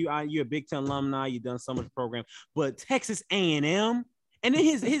love you. You're a Big Ten alumni. You've done so much program, but Texas A&M. And then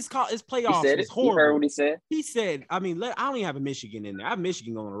his playoffs is horrible. You heard what he said? He said, I mean, I don't even have a Michigan in there. I have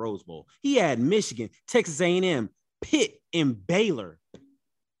Michigan going to the Rose Bowl. He had Michigan, Texas A&M, Pitt, and Baylor.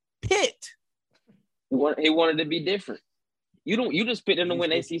 Pitt. He wanted to be different. You just picked him to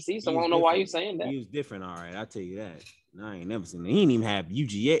win ACC, so I don't know why you're saying that. He was different, all right. I'll tell you that. I ain't never seen that. He didn't even have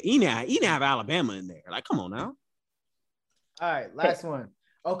UGA. He didn't have Alabama in there. Like, come on now. All right, last one.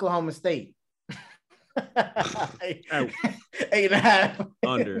 Oklahoma State. 8.5.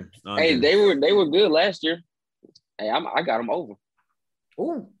 Under. Hey, they were good last year. Hey, I got them over.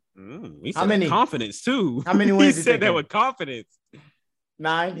 Ooh. He said many confidence too? How many wins? He said that with confidence.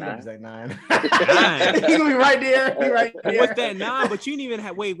 9. He was like 9. He's gonna be right there. With that 9, but you didn't even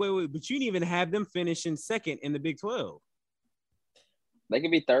have wait. But you didn't even have them finishing second in the Big 12. They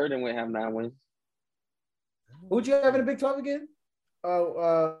could be third and we have 9 wins. Who'd you have in the Big 12 again?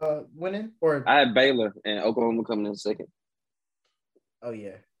 Winning or I had Baylor and Oklahoma coming in second. Oh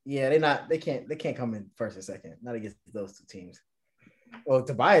yeah. They can't come in first or second, not against those 2 teams. Well,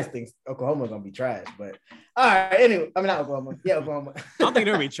 Tobias thinks Oklahoma's gonna be trash, but all right. Anyway, I mean not Oklahoma. Yeah, Oklahoma. I don't think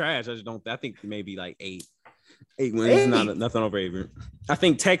they're gonna be trash. I think maybe like 8 wins, nothing over 8. I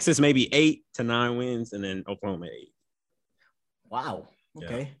think Texas maybe 8 to 9 wins, and then Oklahoma 8. Wow.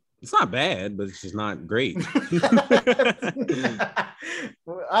 Okay. Yeah. It's not bad, but it's just not great.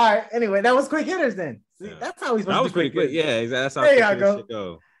 All right. Anyway, that was quick hitters then. See, yeah. That's how we supposed to do pretty quick. Yeah, that's how there y'all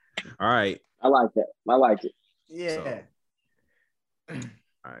go. All right. I like that. I like it. Yeah. So,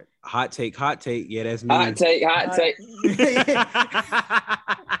 all right. Hot take. Yeah, that's me. Hot take.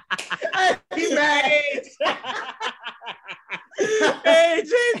 He's mad. Hey,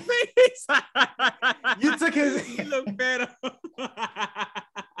 JC. You took his. You look better.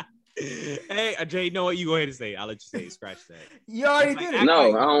 Hey, Jay, you know what? You go ahead and say it. I'll let you say it. Scratch that. You already did it.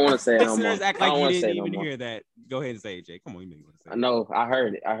 No, I don't want to say it no more. Listeners act I like don't you want to say didn't it no even more. hear that. Go ahead and say it, Jay. Come on, you know you want to say it. No, I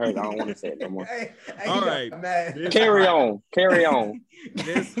heard it. I don't want to say it no more. All right. Carry on.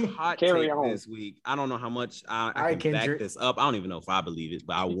 This hot Carry take on. this week. I don't know how much I right, can back Kendrick. this up. I don't even know if I believe it,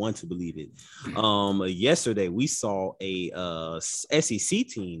 but I want to believe it. Yesterday we saw a SEC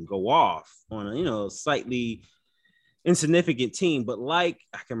team go off on a slightly insignificant team, but I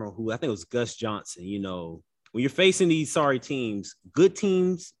can't remember who. I think it was Gus Johnson. When you're facing these sorry teams, good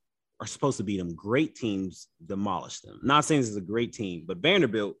teams are supposed to beat them. Great teams demolish them. Not saying this is a great team, but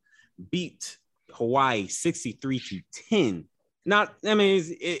Vanderbilt beat Hawaii 63-10. But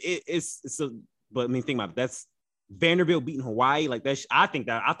think about it. That's Vanderbilt beating Hawaii. Like that. I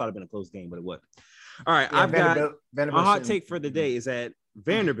thought it'd been a close game, but it wasn't. All right, Yeah, Vanderbilt my hot take for the Mm-hmm. day is that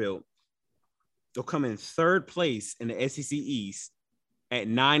Vanderbilt will come in third place in the SEC East at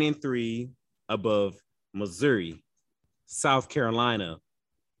 9-3, above Missouri, South Carolina,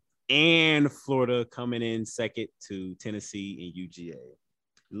 and Florida, coming in second to Tennessee and UGA.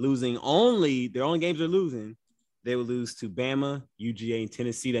 Their only games they're losing, they will lose to Bama, UGA, and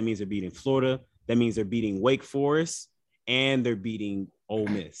Tennessee. That means they're beating Florida. That means they're beating Wake Forest, and they're beating Ole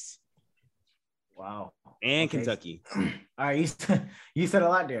Miss. Wow. And Okay. Kentucky. All right, you said a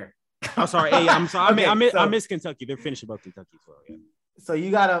lot there. I'm sorry. Hey, I'm sorry. Okay, I miss Kentucky. They're finishing above Kentucky as well. Yeah. So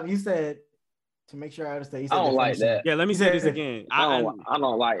you said, to make sure I understand, you said I don't they're like finishing- that. Yeah, let me say this again. I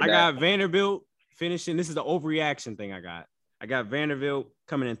don't like that. I got Vanderbilt finishing. This is the overreaction thing I got. I got Vanderbilt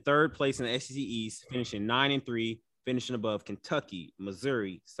coming in third place in the SEC East, finishing 9-3, finishing above Kentucky,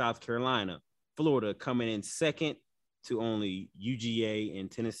 Missouri, South Carolina, Florida, coming in second to only UGA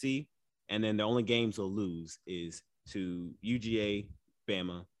and Tennessee. And then the only games they'll lose is to UGA,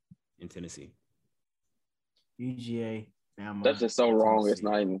 Bama, and Tennessee. UGA, Bama. That's just so wrong. Tennessee. It's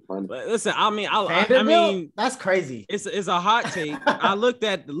not even funny. But listen, I mean, Vanderbilt? That's crazy. it's a hot take. I looked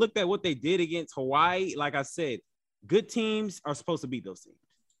at what they did against Hawaii. Like I said, good teams are supposed to beat those teams.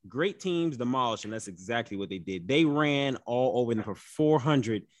 Great teams demolish, and that's exactly what they did. They ran all over them for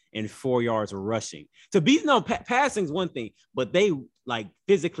 404 yards rushing. To beat passing is one thing, but they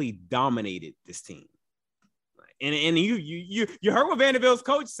physically dominated this team. And you heard what Vanderbilt's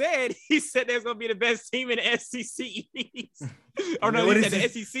coach said. He said there's gonna be the best team in the SEC. Or no, he said the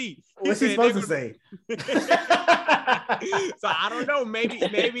SEC. What's he supposed to say? So I don't know. Maybe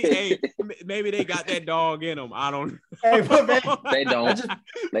they got that dog in them. I don't. Hey, They don't.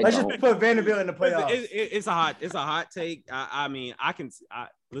 Let's just put Vanderbilt in the playoffs. It's a hot take. I mean, listen.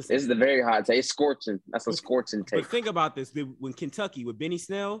 This is the very hot take. It's scorching. That's a scorching take. But think about this: when Kentucky, with Benny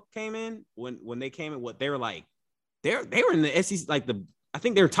Snell came in, when they came in, what they were like, they were in the SEC, I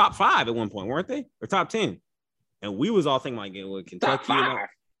think they were top 5 at one point, weren't they? Or top 10? And we was all thinking like, well, Kentucky. Top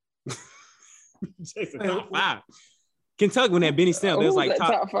 5. Jason, top 5. Kentucky, when that Benny Snell, they was like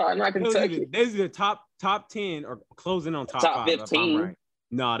top 5, not Kentucky. They was the top 10 or closing on top 5. 15. Right.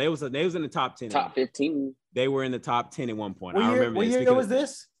 No, they was in the top 10. Top 15. They were in the top 10 at one point. What I remember what this. year ago was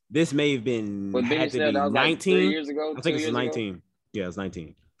this? This may have been When Benny Snell, that was 19 3 years ago. I think 2 it was years 19. ago. Yeah, it was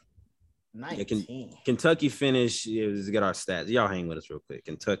 19. 19. Kentucky finished. Let's get our stats. Y'all hang with us real quick.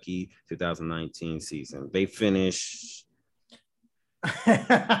 Kentucky 2019 season. They finished.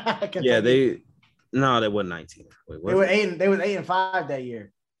 Yeah, they wasn't 19. Wait, They were 8. They was 8-5 that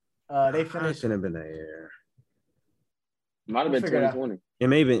year. They finished. Shouldn't have been that year. Might have been Figure it out. 2020. It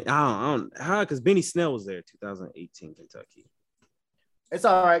may have been. I don't. How? Because Benny Snell was there. 2018 Kentucky. It's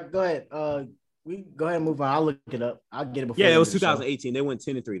all right. Go ahead. We go ahead and move on. I'll look it up. I'll get it before. Yeah, it was the show. 2018. They went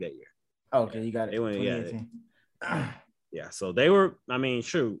 10-3 that year. Oh, okay, you got it. They went. Yeah. 2018. Yeah. So they were. I mean,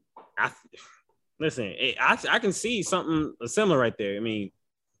 shoot. Listen. I can see something similar right there. I mean,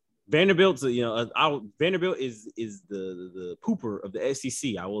 Vanderbilt's. Vanderbilt is the pooper of the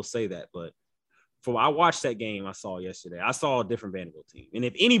SEC. I will say that, but. I watched that game I saw yesterday. I saw a different Vanderbilt team. And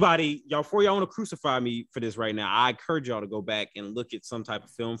if anybody, before y'all want to crucify me for this right now, I encourage y'all to go back and look at some type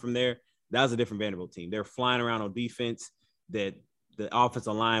of film from there. That was a different Vanderbilt team. They're flying around on defense. That the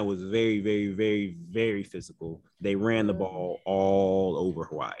offensive line was very, very, very, very physical. They ran the ball all over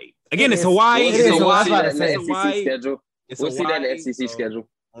Hawaii. Again, it's Hawaii. It is. It's I was Hawaii. about to say, It's Hawaii. Schedule. It's We'll see that in the SEC so schedule.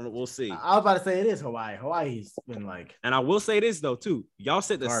 We'll see. I was about to say it is Hawaii. Hawaii's been like. And I will say this though too. Y'all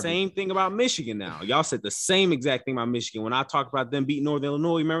said the Garbage. same thing about Michigan now. Y'all said the same exact thing about Michigan. When I talked about them beating Northern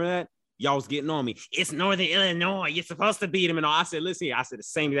Illinois, remember that? Y'all was getting on me. It's Northern Illinois. You're supposed to beat them. And all. I said, listen here. I said the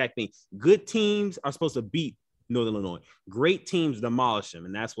same exact thing. Good teams are supposed to beat Northern Illinois. Great teams demolish them.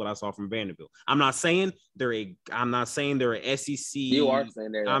 And that's what I saw from Vanderbilt. I'm not saying they're a SEC. You are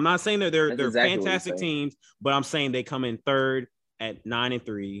saying that. I'm not saying they're That's exactly what you're fantastic saying. teams, but I'm saying they come in third at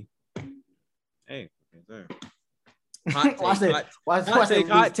 9-3. Hey, sir. Watch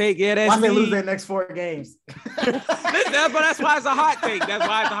Hot take. Yeah, that's watch me. they lose their next 4 games. But that's why it's a hot take. That's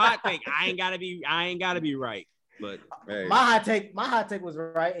why it's a hot take. I ain't gotta be right. But hey. My hot take was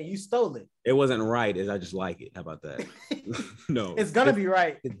right, and you stole it. It wasn't right, I just like it. How about that? No, it's gonna be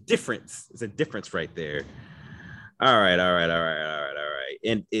right. The difference. It's a difference right there. All right.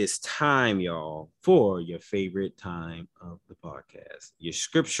 And it's time, y'all, for your favorite time of the podcast. Your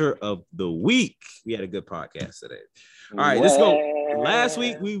scripture of the week. We had a good podcast today. All right, let's go. Last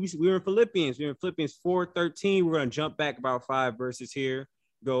week we were in Philippians. We were in Philippians 4:13. We're gonna jump back about 5 verses here.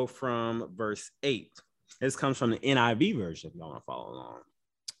 Go from verse 8. This comes from the NIV version, if y'all want to follow along.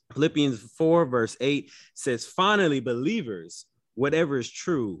 Philippians 4, verse 8 says, finally, believers, whatever is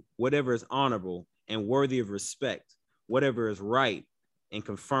true, whatever is honorable and worthy of respect, whatever is right and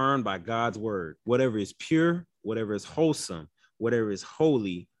confirmed by God's word, whatever is pure, whatever is wholesome, whatever is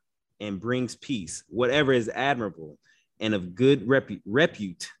holy and brings peace, whatever is admirable and of good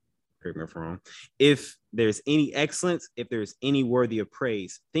repute, correct me if I'm wrong, if there's any excellence, if there's any worthy of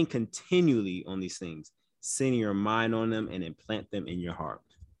praise, think continually on these things, setting your mind on them and implant them in your heart.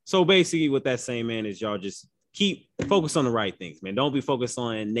 So basically what that's saying, man, is y'all just keep focused on the right things, man. Don't be focused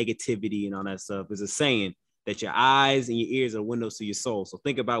on negativity and all that stuff. It's a saying that your eyes and your ears are windows to your soul. So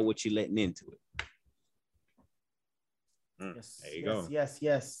think about what you're letting into it. There you go. Yes.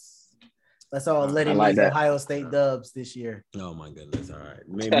 Let's all let in like these that. Ohio State dubs this year. Oh my goodness. All right.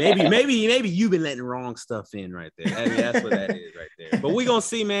 Maybe you've been letting the wrong stuff in right there. I mean, that's what that is right there. But we're gonna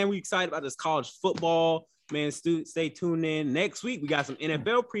see, man. We excited about this college football. Man, stay tuned in. Next week, we got some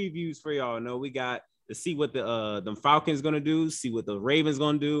NFL previews for y'all. You know, we got to see what the Falcons gonna do, see what the Ravens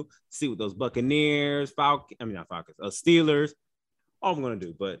gonna do, see what those Buccaneers, Steelers, all I'm gonna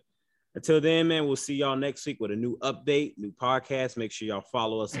do. But until then, man, we'll see y'all next week with a new update, new podcast. Make sure y'all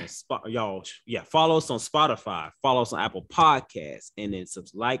follow us on follow us on Spotify, follow us on Apple Podcasts, and then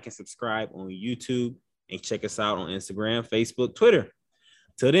like and subscribe on YouTube, and check us out on Instagram, Facebook, Twitter.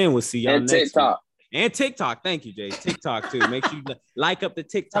 Till then, we'll see y'all and next TikTok. week. And TikTok. Thank you, Jay. TikTok, too. Make sure you like up the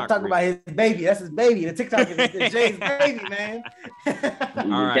TikTok. I'm talking about his baby. That's his baby. The TikTok is Jay's baby, man.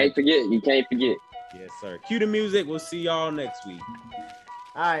 You can't forget. Yes, sir. Cue the music. We'll see y'all next week.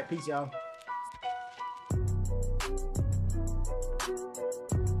 All right. Peace, y'all.